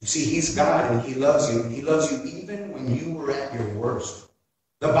 You see, He's God and He loves you. He loves you even when you were at your worst.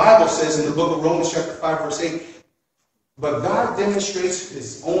 The Bible says in the book of Romans chapter 5, verse 8, but God demonstrates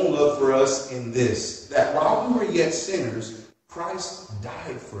His own love for us in this, that while we were yet sinners, Christ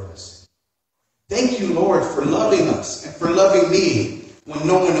died for us. Thank you, Lord, for loving us and for loving me when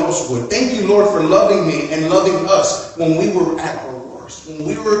no one else would. Thank you, Lord, for loving me and loving us when we were at our worst. When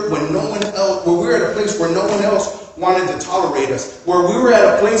we were at a place where no one else wanted to tolerate us. Where we were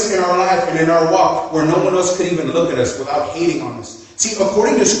at a place in our life and in our walk where no one else could even look at us without hating on us. See,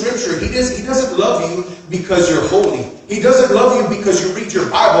 according to Scripture, He doesn't love you because you're holy. He doesn't love you because you read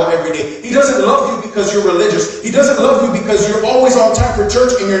your Bible every day. He doesn't love you because you're religious. He doesn't love you because you're always on time for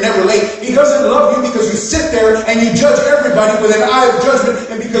church and you're never late. He doesn't love you because you sit there and you judge everybody with an eye of judgment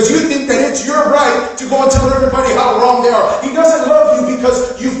and because you think that it's your right to go and tell everybody how wrong they are. He doesn't love you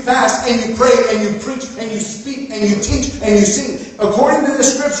because you fast and you pray and you preach and you speak and you teach and you sing. According to the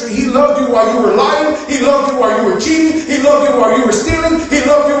Scripture, He loved you while you were lying. He loved you while you were cheating. He loved you while you were stealing. He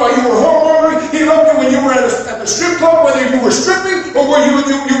loved you while you were whoremongering. He loved you when you were at the strip club, whether you were stripping or whether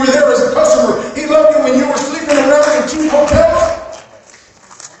you were there as a customer. He loved you when you were sleeping around in cheap hotels.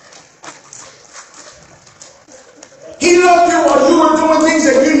 He loved you while you were doing things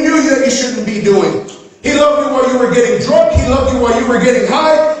that you knew that you shouldn't be doing. He loved you while you were getting drunk. He loved you while you were getting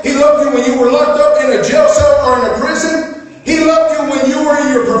high. He loved you when you were locked up in a jail cell or in a prison. He loved you when you were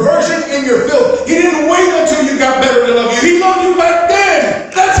in your perversion, in your filth. He didn't wait until you got better to love you. He loved you back then.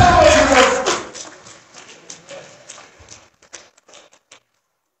 That's how much he loved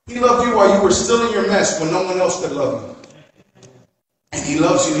you. He loved you while you were still in your mess when no one else could love you. And he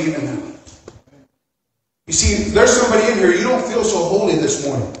loves you even now. You see, there's somebody in here, you don't feel so holy this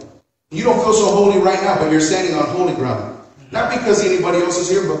morning. You don't feel so holy right now, but you're standing on holy ground. Not because anybody else is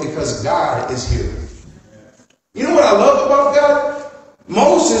here, but because God is here. You know what I love about God?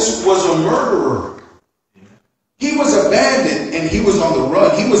 Moses was a murderer. He was abandoned and he was on the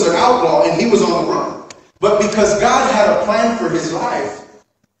run. He was an outlaw and he was on the run. But because God had a plan for his life,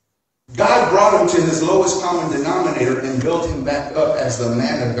 God brought him to his lowest common denominator and built him back up as the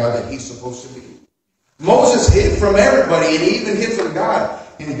man of God that he's supposed to be. Moses hid from everybody and he even hid from God.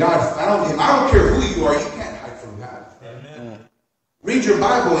 And God found him. I don't care who you are, you can't hide from God. Amen. Read your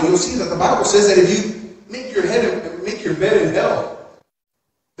Bible and you'll see that the Bible says that if you make your bed in hell,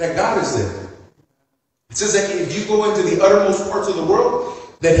 that God is there. It says that if you go into the uttermost parts of the world,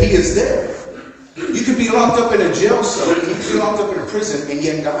 that he is there. You could be locked up in a jail cell, you could be locked up in a prison, and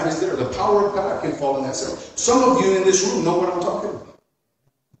yet God is there. The power of God can fall in that cell. Some of you in this room know what I'm talking about.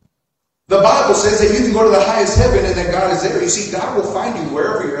 The Bible says that you can go to the highest heaven and that God is there. You see, God will find you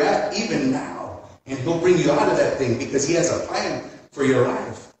wherever you're at, even now. And he'll bring you out of that thing because he has a plan for your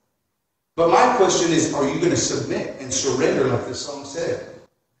life. But my question is, are you going to submit and surrender, like this song said,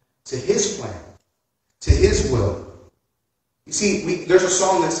 to his plan, to his will? You see, there's a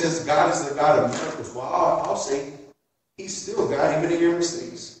song that says, God is the God of miracles. Well, I'll say, he's still God, even in your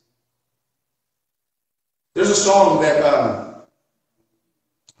mistakes. There's a song that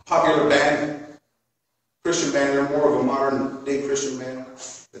popular band, Christian band, they're more of a modern day Christian band,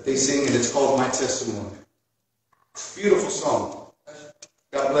 that they sing, and it's called My Testimony. Beautiful song.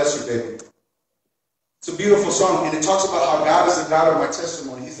 God bless you, baby. It's a beautiful song, and it talks about how God is the God of my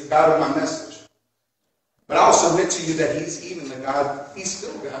testimony. He's the God of my message. But I'll submit to you that he's even the God, he's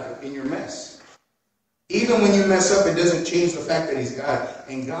still God in your mess. Even when you mess up, it doesn't change the fact that he's God.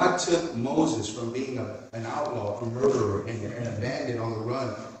 And God took Moses from being an outlaw, a murderer, and abandoned on the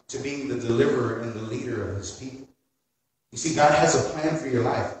run, to being the deliverer and the leader of his people. You see, God has a plan for your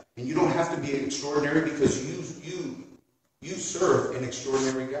life. And you don't have to be extraordinary because you serve an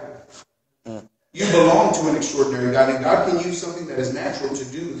extraordinary God. You belong to an extraordinary God. And God can use something that is natural to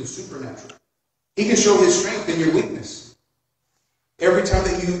do the supernatural. He can show his strength in your weakness. Every time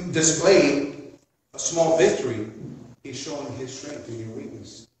that you display a small victory, he's showing his strength in your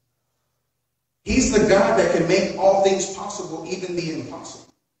weakness. He's the God that can make all things possible, even the impossible.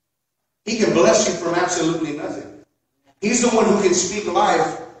 He can bless you from absolutely nothing. He's the one who can speak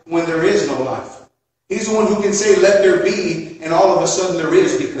life when there is no life. He's the one who can say, let there be, and all of a sudden there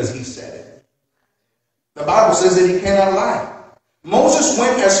is because he said it. The Bible says that he cannot lie. Moses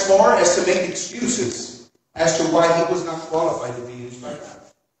went as far as to make excuses as to why he was not qualified to be used by God.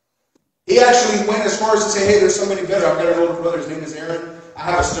 He actually went as far as to say, hey, there's somebody better. I've got an older brother. His name is Aaron. I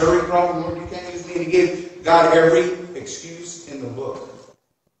have a stirring problem. Lord, you can't use me. And he gave God every excuse in the book.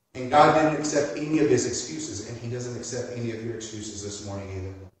 And God didn't accept any of his excuses. And he doesn't accept any of your excuses this morning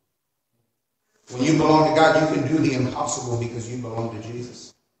either. When you belong to God, you can do the impossible because you belong to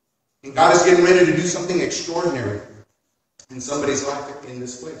Jesus. And God is getting ready to do something extraordinary in somebody's life in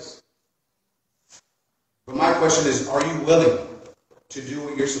this place. But my question is, are you willing to do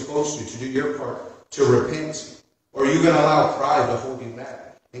what you're supposed to do your part, to repent? Or are you going to allow pride to hold you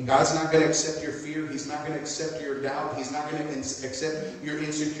back? And God's not going to accept your fear. He's not going to accept your doubt. He's not going to accept your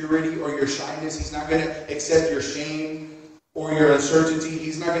insecurity or your shyness. He's not going to accept your shame or your uncertainty.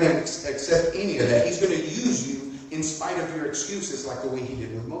 He's not going to accept any of that. He's going to use you in spite of your excuses, like the way he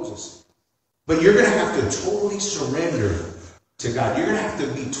did with Moses. But you're going to have to totally surrender to God. You're going to have to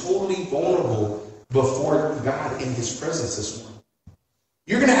be totally vulnerable before God in his presence this morning.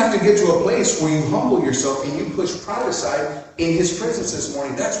 You're going to have to get to a place where you humble yourself and you push pride aside in his presence this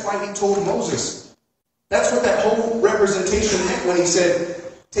morning. That's why he told Moses. That's what that whole representation meant when he said,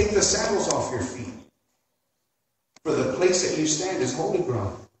 take the sandals off your feet. For the place that you stand is holy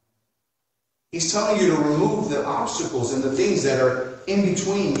ground. He's telling you to remove the obstacles and the things that are in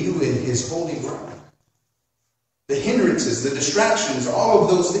between you and his holy ground. The hindrances, the distractions, all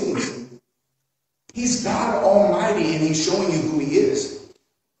of those things. He's God Almighty and he's showing you who he is.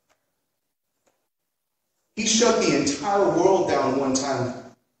 He shut the entire world down one time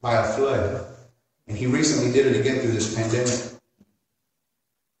by a flood. And he recently did it again through this pandemic.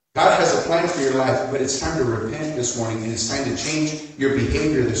 God has a plan for your life, but it's time to repent this morning, and it's time to change your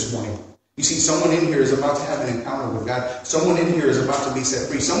behavior this morning. You see, someone in here is about to have an encounter with God. Someone in here is about to be set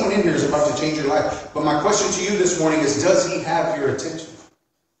free. Someone in here is about to change your life. But my question to you this morning is, does he have your attention?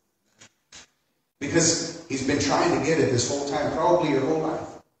 Because he's been trying to get it this whole time, probably your whole life.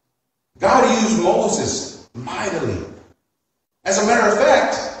 God used Moses mightily. As a matter of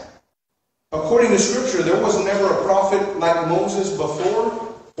fact, according to Scripture, there was never a prophet like Moses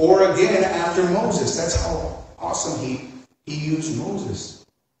before or again after Moses. That's how awesome he used Moses.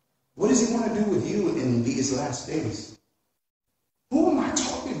 What does he want to do with you in these last days? Who am I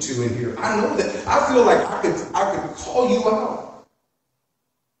talking to in here? I know that I feel like I could call you out.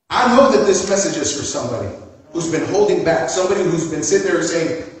 I know that this message is for somebody who's been holding back, somebody who's been sitting there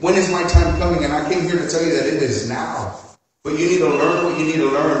saying, when is my time coming? And I came here to tell you that it is now. But you need to learn what you need to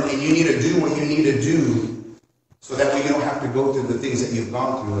learn, and you need to do what you need to do so that way you don't have to go through the things that you've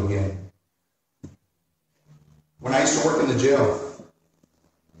gone through again. When I used to work in the jail,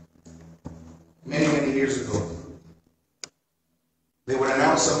 many years ago, they would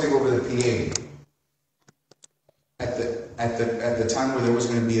announce something over the PA at the time where there was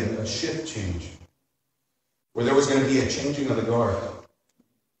going to be a shift change, where there was going to be a changing of the guard.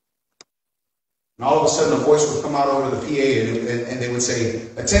 And all of a sudden a voice would come out over the PA and they would say,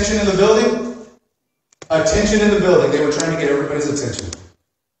 attention in the building, attention in the building. They were trying to get everybody's attention.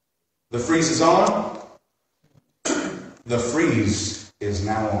 The freeze is on. The freeze is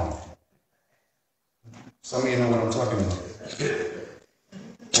now on. Some of you know what I'm talking about.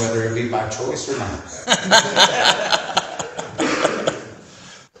 Whether it be by choice or not.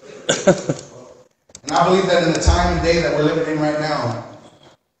 And I believe that in the time and day that we're living in right now,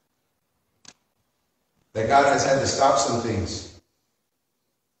 that God has had to stop some things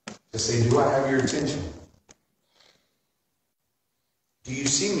to say, do I have your attention? Do you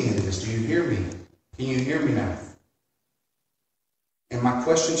see me in this? Do you hear me? Can you hear me now? And my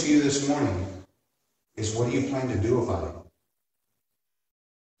question to you this morning is, what do you plan to do about it?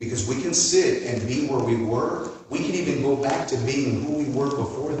 Because we can sit and be where we were. We can even go back to being who we were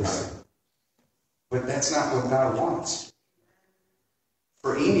before this. But that's not what God wants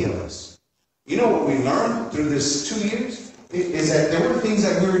for any of us. You know what we learned through this 2 years? Is that there were things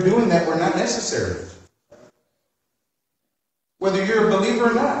that we were doing that were not necessary. Whether you're a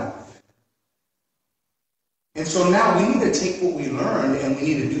believer or not. And so now we need to take what we learned and we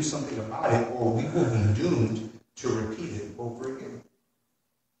need to do something about it, or we will be doomed to repeat it over again.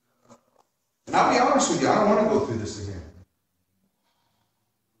 And I'll be honest with you, I don't want to go through this again.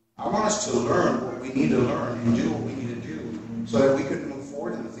 I want us to learn what we need to learn and do what we need to do so that we can move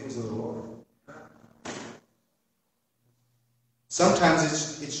forward in the things of the Lord. Sometimes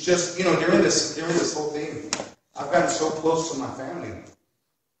it's just, during this whole thing, I've gotten so close to my family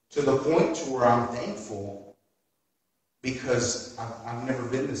to the point to where I'm thankful because I've never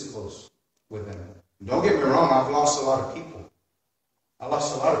been this close with them. Don't get me wrong, I've lost a lot of people. I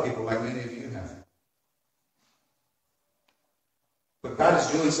lost a lot of people like many of you have. But God is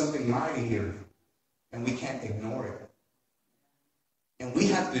doing something mighty here, and we can't ignore it. And we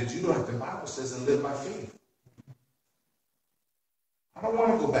have to do like the Bible says and live by faith. I don't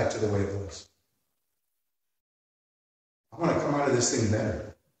want to go back to the way it was. I want to come out of this thing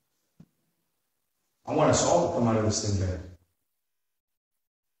better. I want us all to come out of this thing better.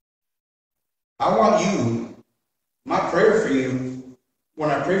 I want you, my prayer for you, when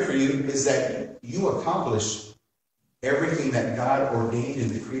I pray for you, is that you accomplish everything that God ordained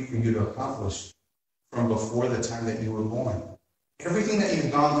and decreed for you to accomplish from before the time that you were born. Everything that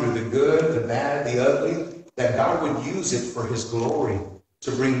you've gone through, the good, the bad, the ugly, that God would use it for His glory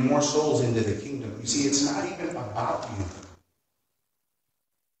to bring more souls into the kingdom. You see, it's not even about you.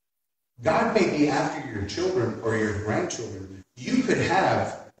 God may be after your children or your grandchildren. You could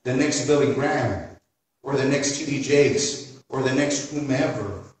have the next Billy Graham or the next T.D. Jakes or the next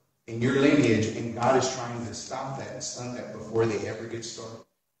whomever in your lineage, and God is trying to stop that and stun that before they ever get started.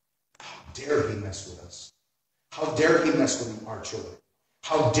 How dare He mess with us? How dare He mess with our children?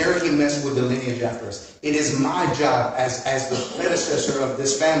 How dare He mess with the lineage after us? It is my job as the predecessor of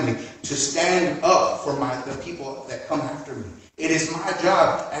this family to stand up for the people that come after me. It is my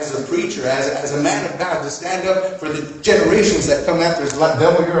job as a preacher, as a man of God, to stand up for the generations that come after us. Like,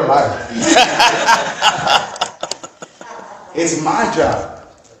 devil, you're a liar. It's my job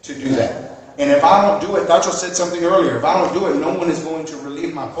to do that. And if I don't do it, Dacho said something earlier, if I don't do it, no one is going to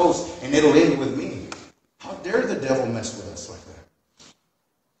relieve my post, and it'll end with me. How dare the devil mess with us like that?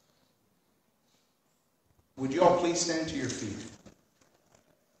 Would you all please stand to your feet?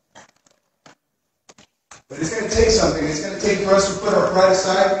 But it's going to take something. It's going to take for us to put our pride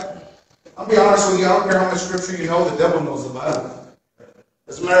aside. I'll be honest with you, I don't care how much scripture you know, the devil knows the Bible.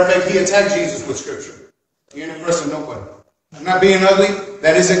 As a matter of fact, he attacked Jesus with scripture. He ain't impressing nobody. I'm not being ugly.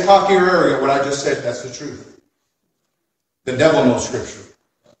 That isn't cocky or arrogant, what I just said. That's the truth. The devil knows scripture.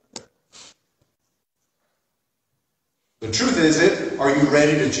 The truth is are you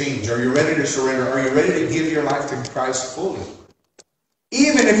ready to change? Are you ready to surrender? Are you ready to give your life to Christ fully?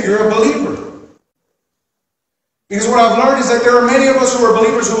 Even if you're a believer. Because what I've learned is that there are many of us who are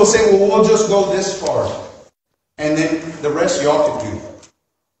believers who will say, well, we'll just go this far. And then the rest y'all can do.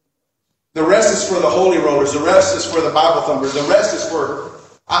 The rest is for the holy rollers. The rest is for the Bible thumpers. The rest is for,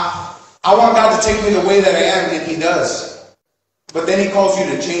 I want God to take me the way that I am, and He does. But then He calls you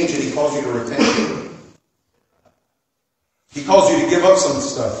to change and He calls you to repent. He calls you to give up some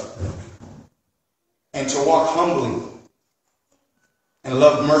stuff. And to walk humbly. And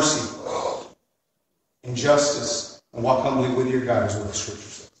love mercy. And justice. And walk humbly with your God is what the scripture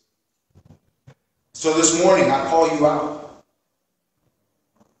says. So this morning I call you out.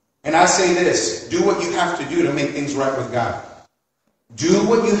 And I say this, do what you have to do to make things right with God. Do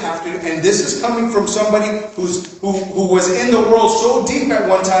what you have to do. And this is coming from somebody who was in the world so deep at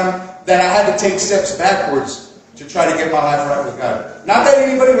one time that I had to take steps backwards to try to get my life right with God. Not that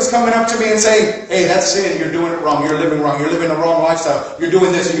anybody was coming up to me and saying, hey, that's sin, you're doing it wrong, you're living wrong, you're living the wrong lifestyle, you're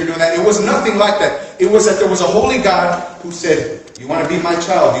doing this and you're doing that. It was nothing like that. It was that there was a holy God who said, you want to be my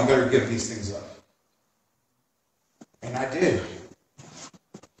child, you better give these things up. And I did.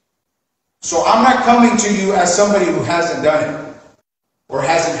 So I'm not coming to you as somebody who hasn't done it or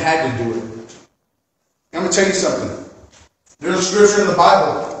hasn't had to do it. I'm going to tell you something. There's a scripture in the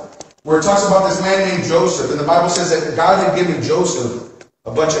Bible where it talks about this man named Joseph. And the Bible says that God had given Joseph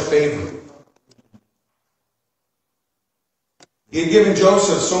a bunch of favor. He had given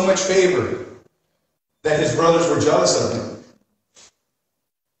Joseph so much favor that his brothers were jealous of him.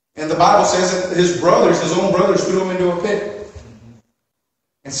 And the Bible says that his own brothers, threw him into a pit.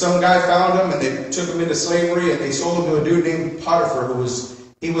 And some guy found him and they took him into slavery and they sold him to a dude named Potiphar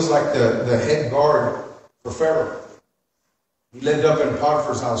he was like the head guard for Pharaoh. He lived up in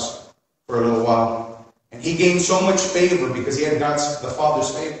Potiphar's house for a little while. And he gained so much favor because he had the father's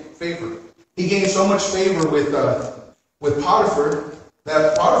favor. He gained so much favor with Potiphar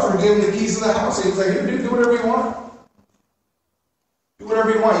that Potiphar gave him the keys to the house. He was like, here, dude, do whatever you want. Do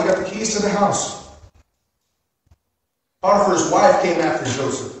whatever you want. You got the keys to the house. Potiphar's wife came after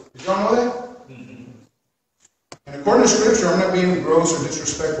Joseph. Did y'all know that? And according to Scripture, I'm not being gross or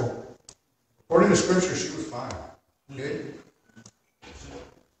disrespectful. According to Scripture, she was fine. Okay?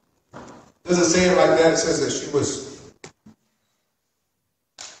 It doesn't say it like that. It says that she was...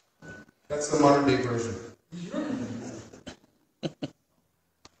 That's the modern day version. I'm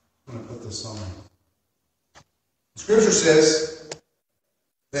going to put this on. Scripture says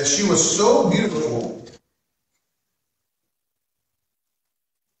that she was so beautiful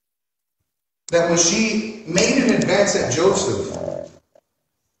that when she made an advance at Joseph,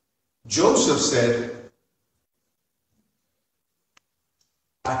 Joseph said,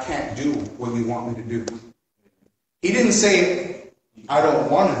 I can't do what you want me to do. He didn't say, I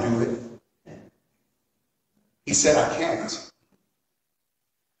don't want to do it. He said, I can't.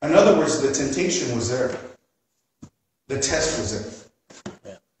 In other words, the temptation was there. The test was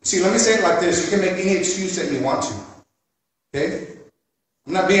there. See, let me say it like this. You can make any excuse that you want to. Okay?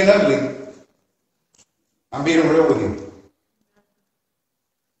 I'm not being ugly. I'm being real with you.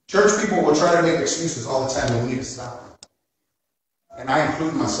 Church people will try to make excuses all the time, and we need to stop. And I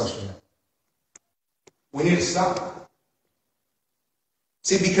include myself in that. We need to stop.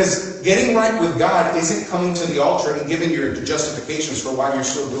 See, because getting right with God isn't coming to the altar and giving your justifications for why you're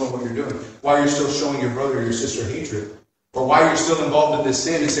still doing what you're doing, why you're still showing your brother or your sister hatred, or why you're still involved in this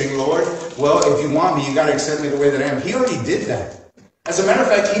sin and saying, Lord, well, if you want me, you got to accept me the way that I am. He already did that. As a matter of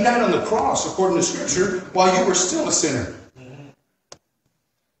fact, He died on the cross, according to Scripture, while you were still a sinner.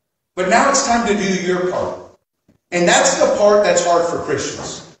 But now it's time to do your part. And that's the part that's hard for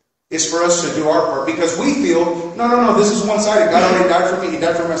Christians, is for us to do our part. Because we feel, no, this is one-sided. God already died for me. He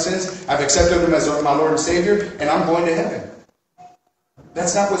died for my sins. I've accepted Him as my Lord and Savior, and I'm going to heaven.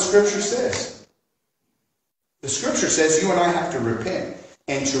 That's not what Scripture says. The Scripture says you and I have to repent.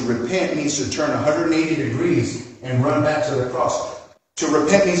 And to repent means to turn 180 degrees and run back to the cross. To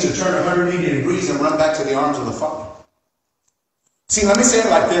repent means to turn 180 degrees and run back to the arms of the Father. See, let me say it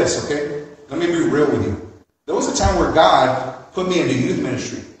like this, okay? Let me be real with you. There was a time where God put me into youth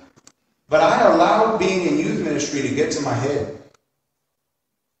ministry. But I allowed being in youth ministry to get to my head.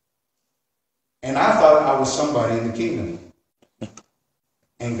 And I thought I was somebody in the kingdom.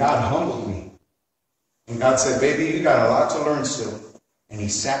 And God humbled me. And God said, baby, you got a lot to learn still. And he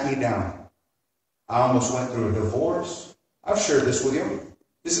sat me down. I almost went through a divorce. I've shared this with you.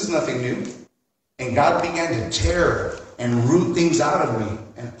 This is nothing new. And God began to tear and root things out of me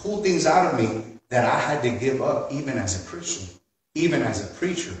and pull things out of me that I had to give up even as a Christian, even as a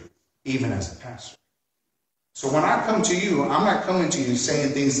preacher, even as a pastor. So when I come to you, I'm not coming to you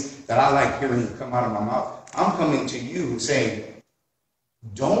saying things that I like hearing come out of my mouth. I'm coming to you saying,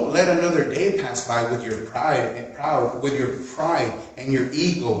 don't let another day pass by with your pride and your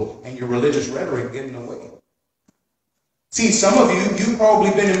ego and your religious rhetoric getting away. See, some of you've probably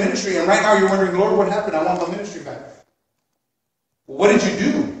been in ministry, and right now you're wondering, Lord, what happened? I want my ministry back. Well, what did you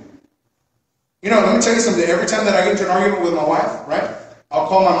do? You know, let me tell you something. Every time that I get into an argument with my wife, right, I'll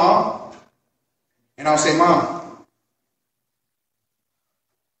call my mom, and I'll say, Mom,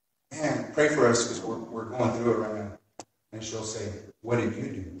 man, pray for us because we're going through it right now. And she'll say, what did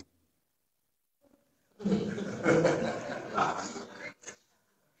you do?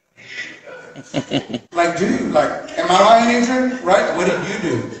 Like, dude, like, am I lying, Adrian? Right? What did you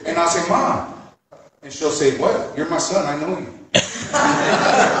do? And I'll say, Mom. And she'll say, what? You're my son. I know you.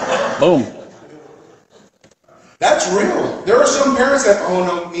 Boom. That's real. There are some parents that, oh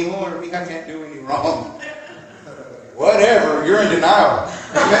no, me, I can't do any wrong. Whatever. You're in denial.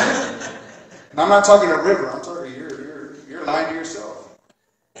 Amen? And I'm not talking to River. I'm talking to you're lying to yourself.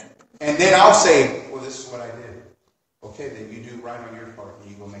 And then I'll say, well, this is what I did. Okay, then you do right on your part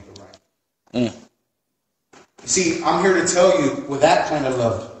and you go make it right. You see, I'm here to tell you with that kind of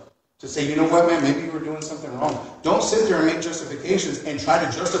love, to say, you know what, man, maybe you were doing something wrong. Don't sit there and make justifications and try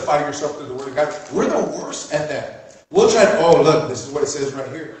to justify yourself through the Word of God. We're the worst at that. We'll try to, oh, look, this is what it says right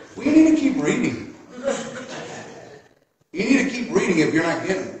here. We need to keep reading. You need to keep reading if you're not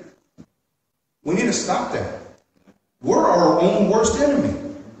getting it. We need to stop that. We're our own worst enemy.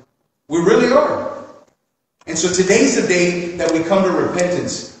 We really are. And so today's the day that we come to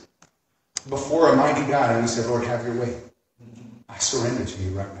repentance before a mighty God and we say, Lord, have your way. I surrender to you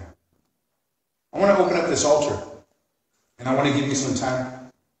right now. I want to open up this altar and I want to give you some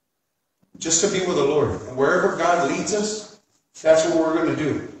time just to be with the Lord. And wherever God leads us, that's what we're going to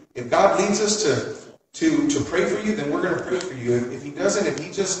do. If God leads us to pray for you, then we're going to pray for you. If he doesn't, if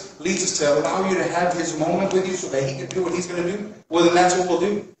he just leads us to allow you to have his moment with you so that he can do what he's going to do, well, then that's what we'll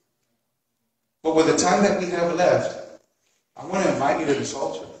do. But with the time that we have left, I want to invite you to this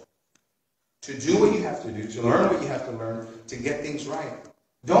altar to do what you have to do, to learn what you have to learn, to get things right.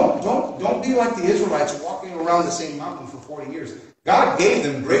 Don't be like the Israelites walking around the same mountain for 40 years. God gave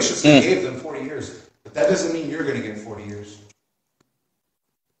them, graciously gave them 40 years. But that doesn't mean you're going to get 40 years.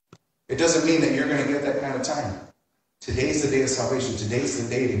 It doesn't mean that you're going to get that kind of time. Today's the day of salvation. Today's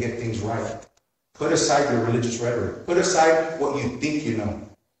the day to get things right. Put aside your religious rhetoric. Put aside what you think you know.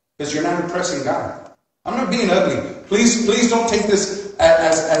 Because you're not impressing God. I'm not being ugly. Please don't take this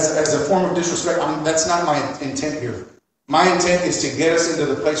as a form of disrespect. That's not my intent here. My intent is to get us into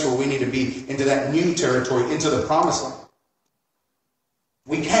the place where we need to be, into that new territory, into the promised land.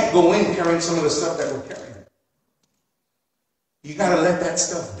 We can't go in carrying some of the stuff that we're carrying. You got to let that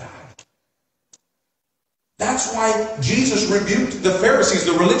stuff die. That's why Jesus rebuked the Pharisees,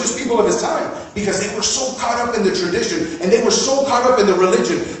 the religious people of his time, because they were so caught up in the tradition, and they were so caught up in the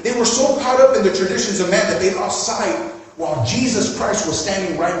religion, they were so caught up in the traditions of man that they lost sight while Jesus Christ was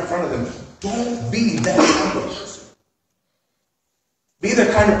standing right in front of them. Don't be that kind of person. Be the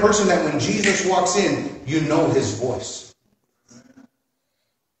kind of person that when Jesus walks in, you know his voice.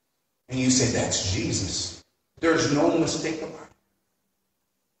 And you say, that's Jesus. There's no mistake about it.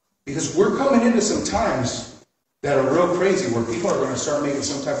 Because we're coming into some times that are real crazy where people are going to start making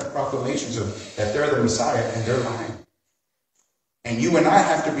some type of proclamations of that they're the Messiah and they're lying. And you and I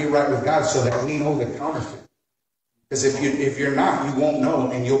have to be right with God so that we know the counterfeit. Because if you're not, you won't know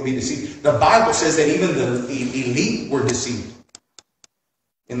and you'll be deceived. The Bible says that even the elite were deceived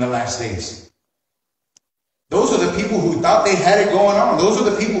in the last days. Those are the people who thought they had it going on. Those are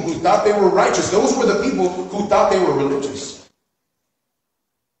the people who thought they were righteous. Those were the people who thought they were religious.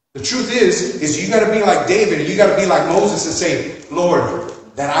 The truth is you got to be like David, and you got to be like Moses and say, Lord,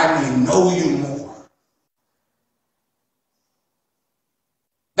 that I may know you more.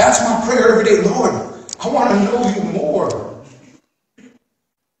 That's my prayer every day. Lord, I want to know you more.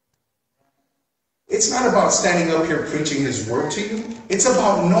 It's not about standing up here preaching his word to you. It's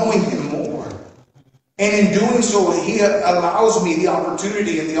about knowing him more. And in doing so, he allows me the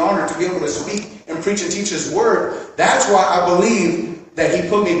opportunity and the honor to be able to speak and preach and teach his word. That's why I believe that he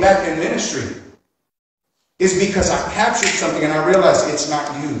put me back in ministry. Is because I captured something and I realized it's not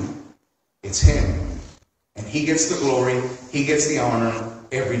you. It's him. And he gets the glory, he gets the honor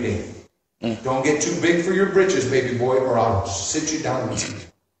every day. Don't get too big for your britches, baby boy, or I'll sit you down with you.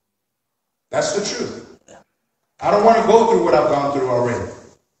 That's the truth. I don't want to go through what I've gone through already.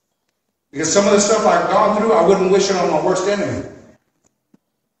 Because some of the stuff I've gone through, I wouldn't wish it on my worst enemy.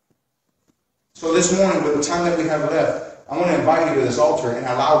 So this morning, with the time that we have left, I want to invite you to this altar and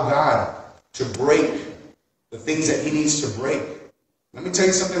allow God to break the things that he needs to break. Let me tell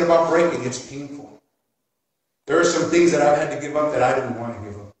you something about breaking. It's painful. There are some things that I've had to give up that I didn't want to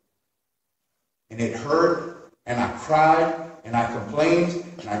give up. And it hurt, and I cried, and I complained,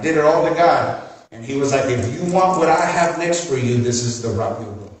 and I did it all to God. And he was like, if you want what I have next for you, this is the route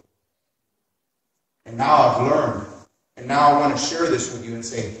you'll go. And now I've learned. And now I want to share this with you and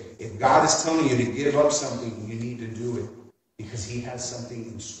say, if God is telling you to give up something, you need to do it. Because he has something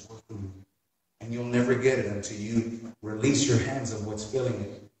in store for you. And you'll never get it until you release your hands of what's filling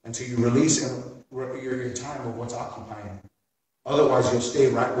it. Until you release your time of what's occupying it. Otherwise, you'll stay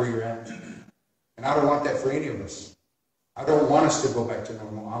right where you're at. And I don't want that for any of us. I don't want us to go back to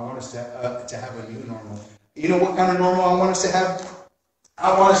normal. I want us to have a new normal. You know what kind of normal I want us to have?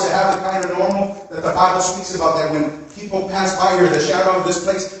 I want us to have the kind of normal that the Bible speaks about, that when people pass by here, the shadow of this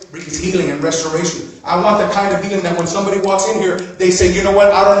place brings healing and restoration. I want the kind of healing that when somebody walks in here, they say, you know what,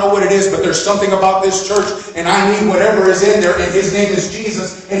 I don't know what it is, but there's something about this church, and I need whatever is in there, and his name is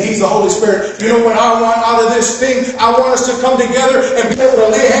Jesus, and he's the Holy Spirit. You know what I want out of this thing? I want us to come together and be able to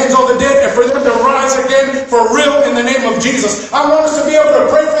lay hands on the dead, and for them to rise again for real in the name of Jesus. I want us to be able to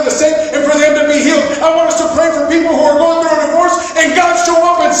pray for the sick and for them to be healed. I want us to pray for people who are going through a divorce, and God show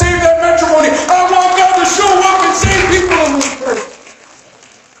up and save that matrimony. I want God to show up and save people in this church.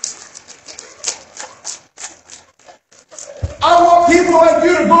 I want people like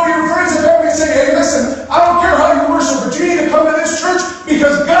you to go to your friends and family and say, hey, listen, I don't care how you worship, but you need to come to this church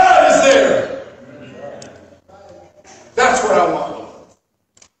because God is there. That's what I want.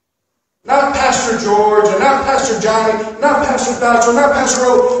 Not Pastor George, and not Pastor Johnny, not Pastor Thatcher, not Pastor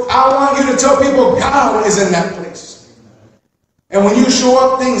O. I want you to tell people God is in that place. And when you show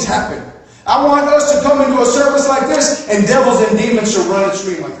up, things happen. I want us to come into a service like this, and devils and demons should run and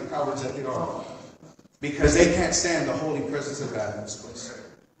scream like the cowards that they are. Because they can't stand the holy presence of God in this place.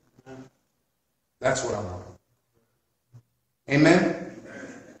 That's what I want. Amen?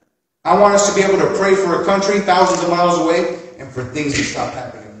 I want us to be able to pray for a country thousands of miles away and for things to stop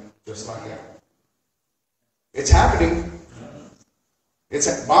happening just like that. It's happening.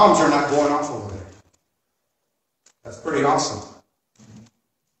 Bombs are not going off over there. That's pretty awesome.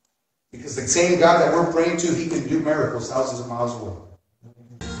 Because the same God that we're praying to, he can do miracles thousands of miles away.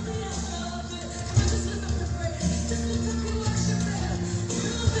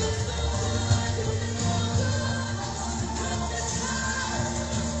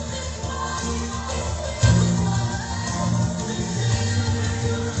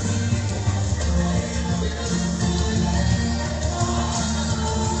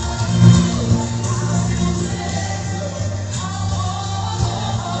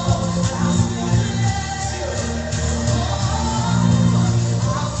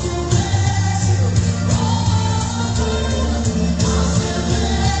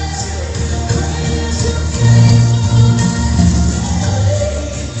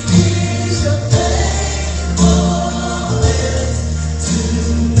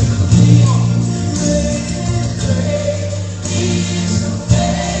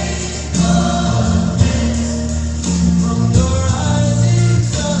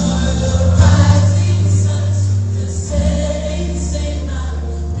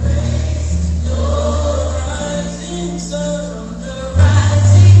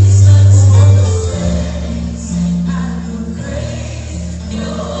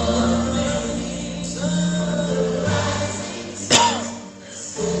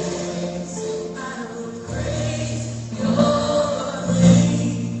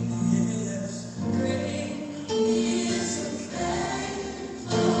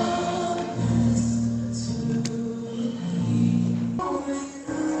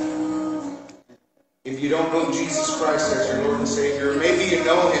 If you don't know Jesus Christ as your Lord and Savior, maybe you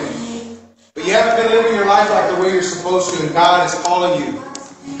know him, but you haven't been living your life like the way you're supposed to, and God is calling you,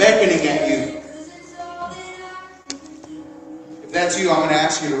 beckoning at you. If that's you, I'm going to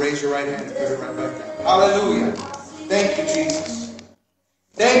ask you to raise your right hand and put it right back down. Hallelujah. Thank you, Jesus.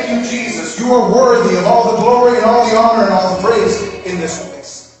 Thank you, Jesus. You are worthy of all the glory and all the honor and all the praise in this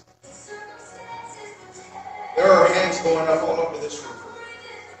place. There are hands going up all over this room.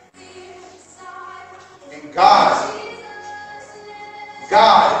 And God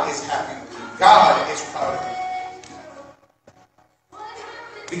is happy with you. God is proud of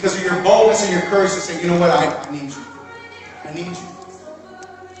you. because of your boldness and your courage to say, you know what, I need you. I need you.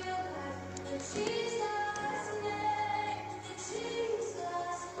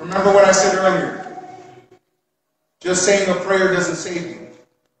 Remember what I said earlier. Just saying a prayer doesn't save you.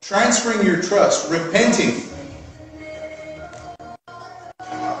 Transferring your trust, repenting.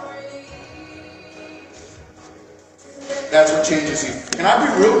 That's what changes you. Can I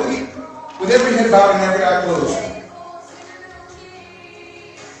be real with you? With every head bowed and every eye closed.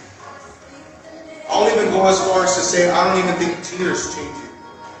 I'll even go as far as to say I don't even think tears change you.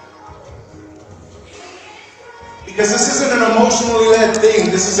 Because this isn't an emotionally led thing.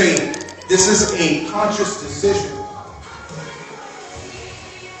 This is a conscious decision.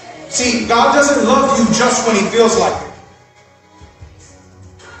 See, God doesn't love you just when He feels like it.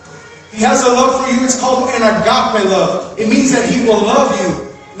 He has a love for you. It's called an agape love. It means that He will love you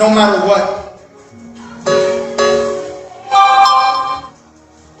no matter what.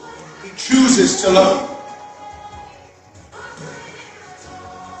 He chooses to love you.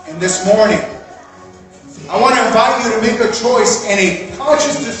 And this morning, I want to invite you to make a choice and a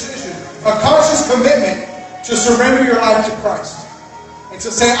conscious decision, a conscious commitment to surrender your life to Christ. And to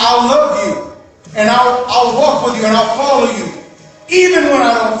say, I'll love you, and I'll walk with you, and I'll follow you, even when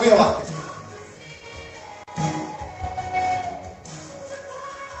I don't feel like it.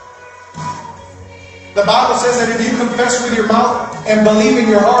 The Bible says that if you confess with your mouth and believe in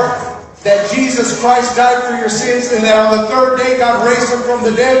your heart that Jesus Christ died for your sins and that on the third day God raised Him from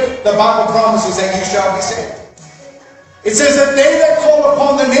the dead, the Bible promises that you shall be saved. It says that they that call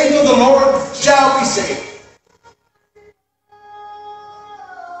upon the name of the Lord shall be saved.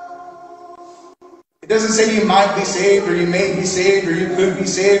 It doesn't say you might be saved, or you may be saved, or you could be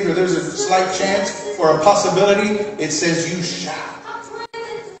saved, or there's a slight chance or a possibility. It says you shall.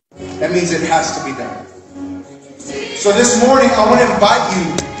 That means it has to be done. So this morning, I want to invite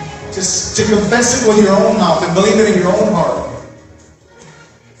you to confess it with your own mouth and believe it in your own heart.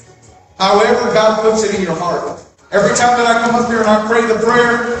 However God puts it in your heart. Every time that I come up here and I pray the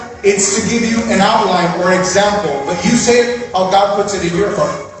prayer, it's to give you an outline or an example. But you say it how God puts it in your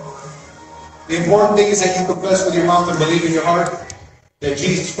heart. The important thing is that you confess with your mouth and believe in your heart that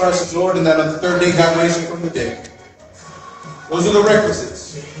Jesus Christ is Lord and that on the third day God raised Him from the dead. Those are the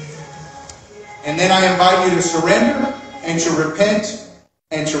requisites. And then I invite you to surrender and to repent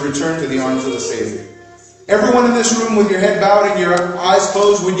and to return to the arms of the Savior. Everyone in this room with your head bowed and your eyes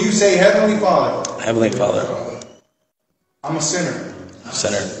closed, would you say, Heavenly Father? Heavenly Father, I'm a sinner. I'm a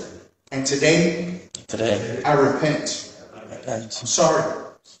sinner. And today, I repent. I'm sorry.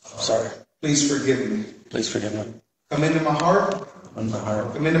 I'm sorry. Please forgive me. Please forgive me. Come into my heart. Come into my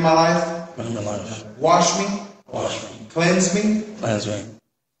heart. Come into my life. Come into my life. Wash me. Wash me. Cleanse me. Cleanse me.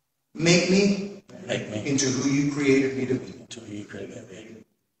 Make me into who you created me to be. Into who you created me to be.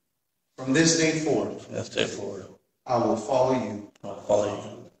 From this day forward, I will follow you. I'll follow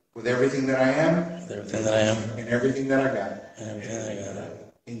you. With everything that I am. With everything that I am. And everything that I got. And everything that I got.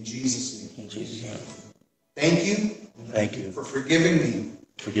 In Jesus' name. In Jesus' name. Thank you. Thank you for forgiving me.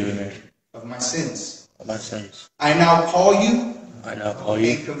 Forgiving me. Of my sins. Of my sins. I now call you. I now call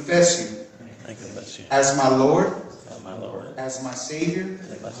you. And confess you. And confess you. As my Lord. As my Lord. As my Savior.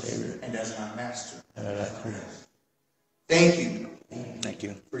 As my Savior. And as my Master. And my Master. Thank you. Thank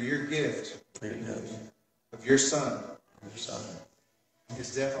you. For your gift. For your gift. Of your Son. Your Son.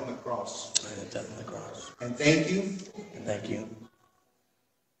 His death on the cross. His death on the cross. And thank you. And thank you.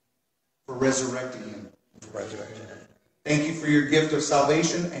 For resurrecting Him. For resurrecting Him. Thank you for your gift of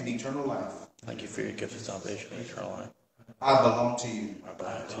salvation and eternal life. Thank you for your gift of salvation and eternal life. I belong to you. I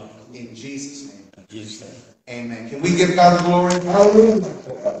belong to you. In Jesus' name. In Jesus' name. Amen. Can we give God the glory? Hallelujah.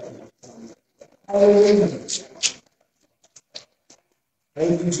 Hallelujah.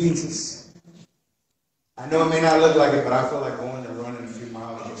 Thank you, Jesus. I know it may not look like it, but I feel like going and running a few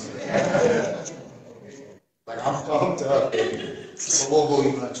miles. Like I'm pumped up. But we'll go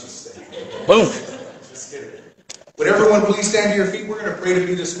even let you stay. Boom. Just kidding. Would everyone please stand to your feet? We're going to pray to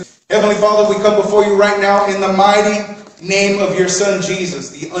be dismissed. Heavenly Father, we come before you right now in the mighty name of your Son Jesus,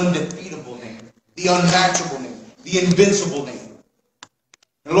 the undefeatable name, the unmatchable name, the invincible name.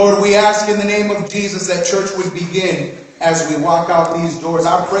 And Lord, we ask in the name of Jesus that church would begin as we walk out these doors.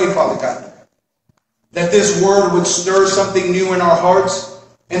 I pray, Father God, that this word would stir something new in our hearts.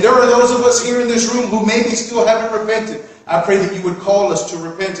 And there are those of us here in this room who maybe still haven't repented. I pray that you would call us to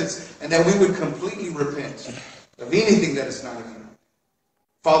repentance and that we would completely repent of anything that is not of you.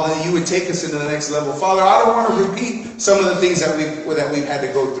 Father, that you would take us into the next level. Father, I don't want to repeat some of the things that we've had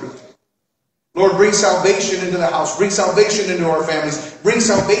to go through. Lord, bring salvation into the house. Bring salvation into our families. Bring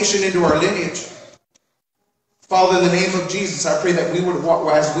salvation into our lineage. Father, in the name of Jesus, I pray that we would walk,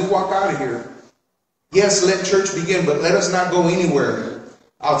 as we walk out of here, yes, let church begin, but let us not go anywhere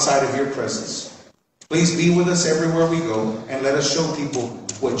outside of your presence. Please be with us everywhere we go, and let us show people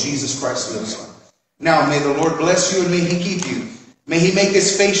what Jesus Christ lives on. Now, may the Lord bless you, and may he keep you. May he make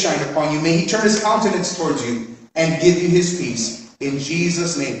his face shine upon you. May he turn his countenance towards you and give you his peace. In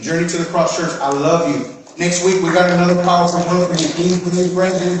Jesus' name. Journey to the Cross Church, I love you. Next week, we got another powerful word for you. Please bring your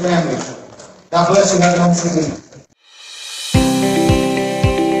friends and your family. God bless you. Have a wonderful week.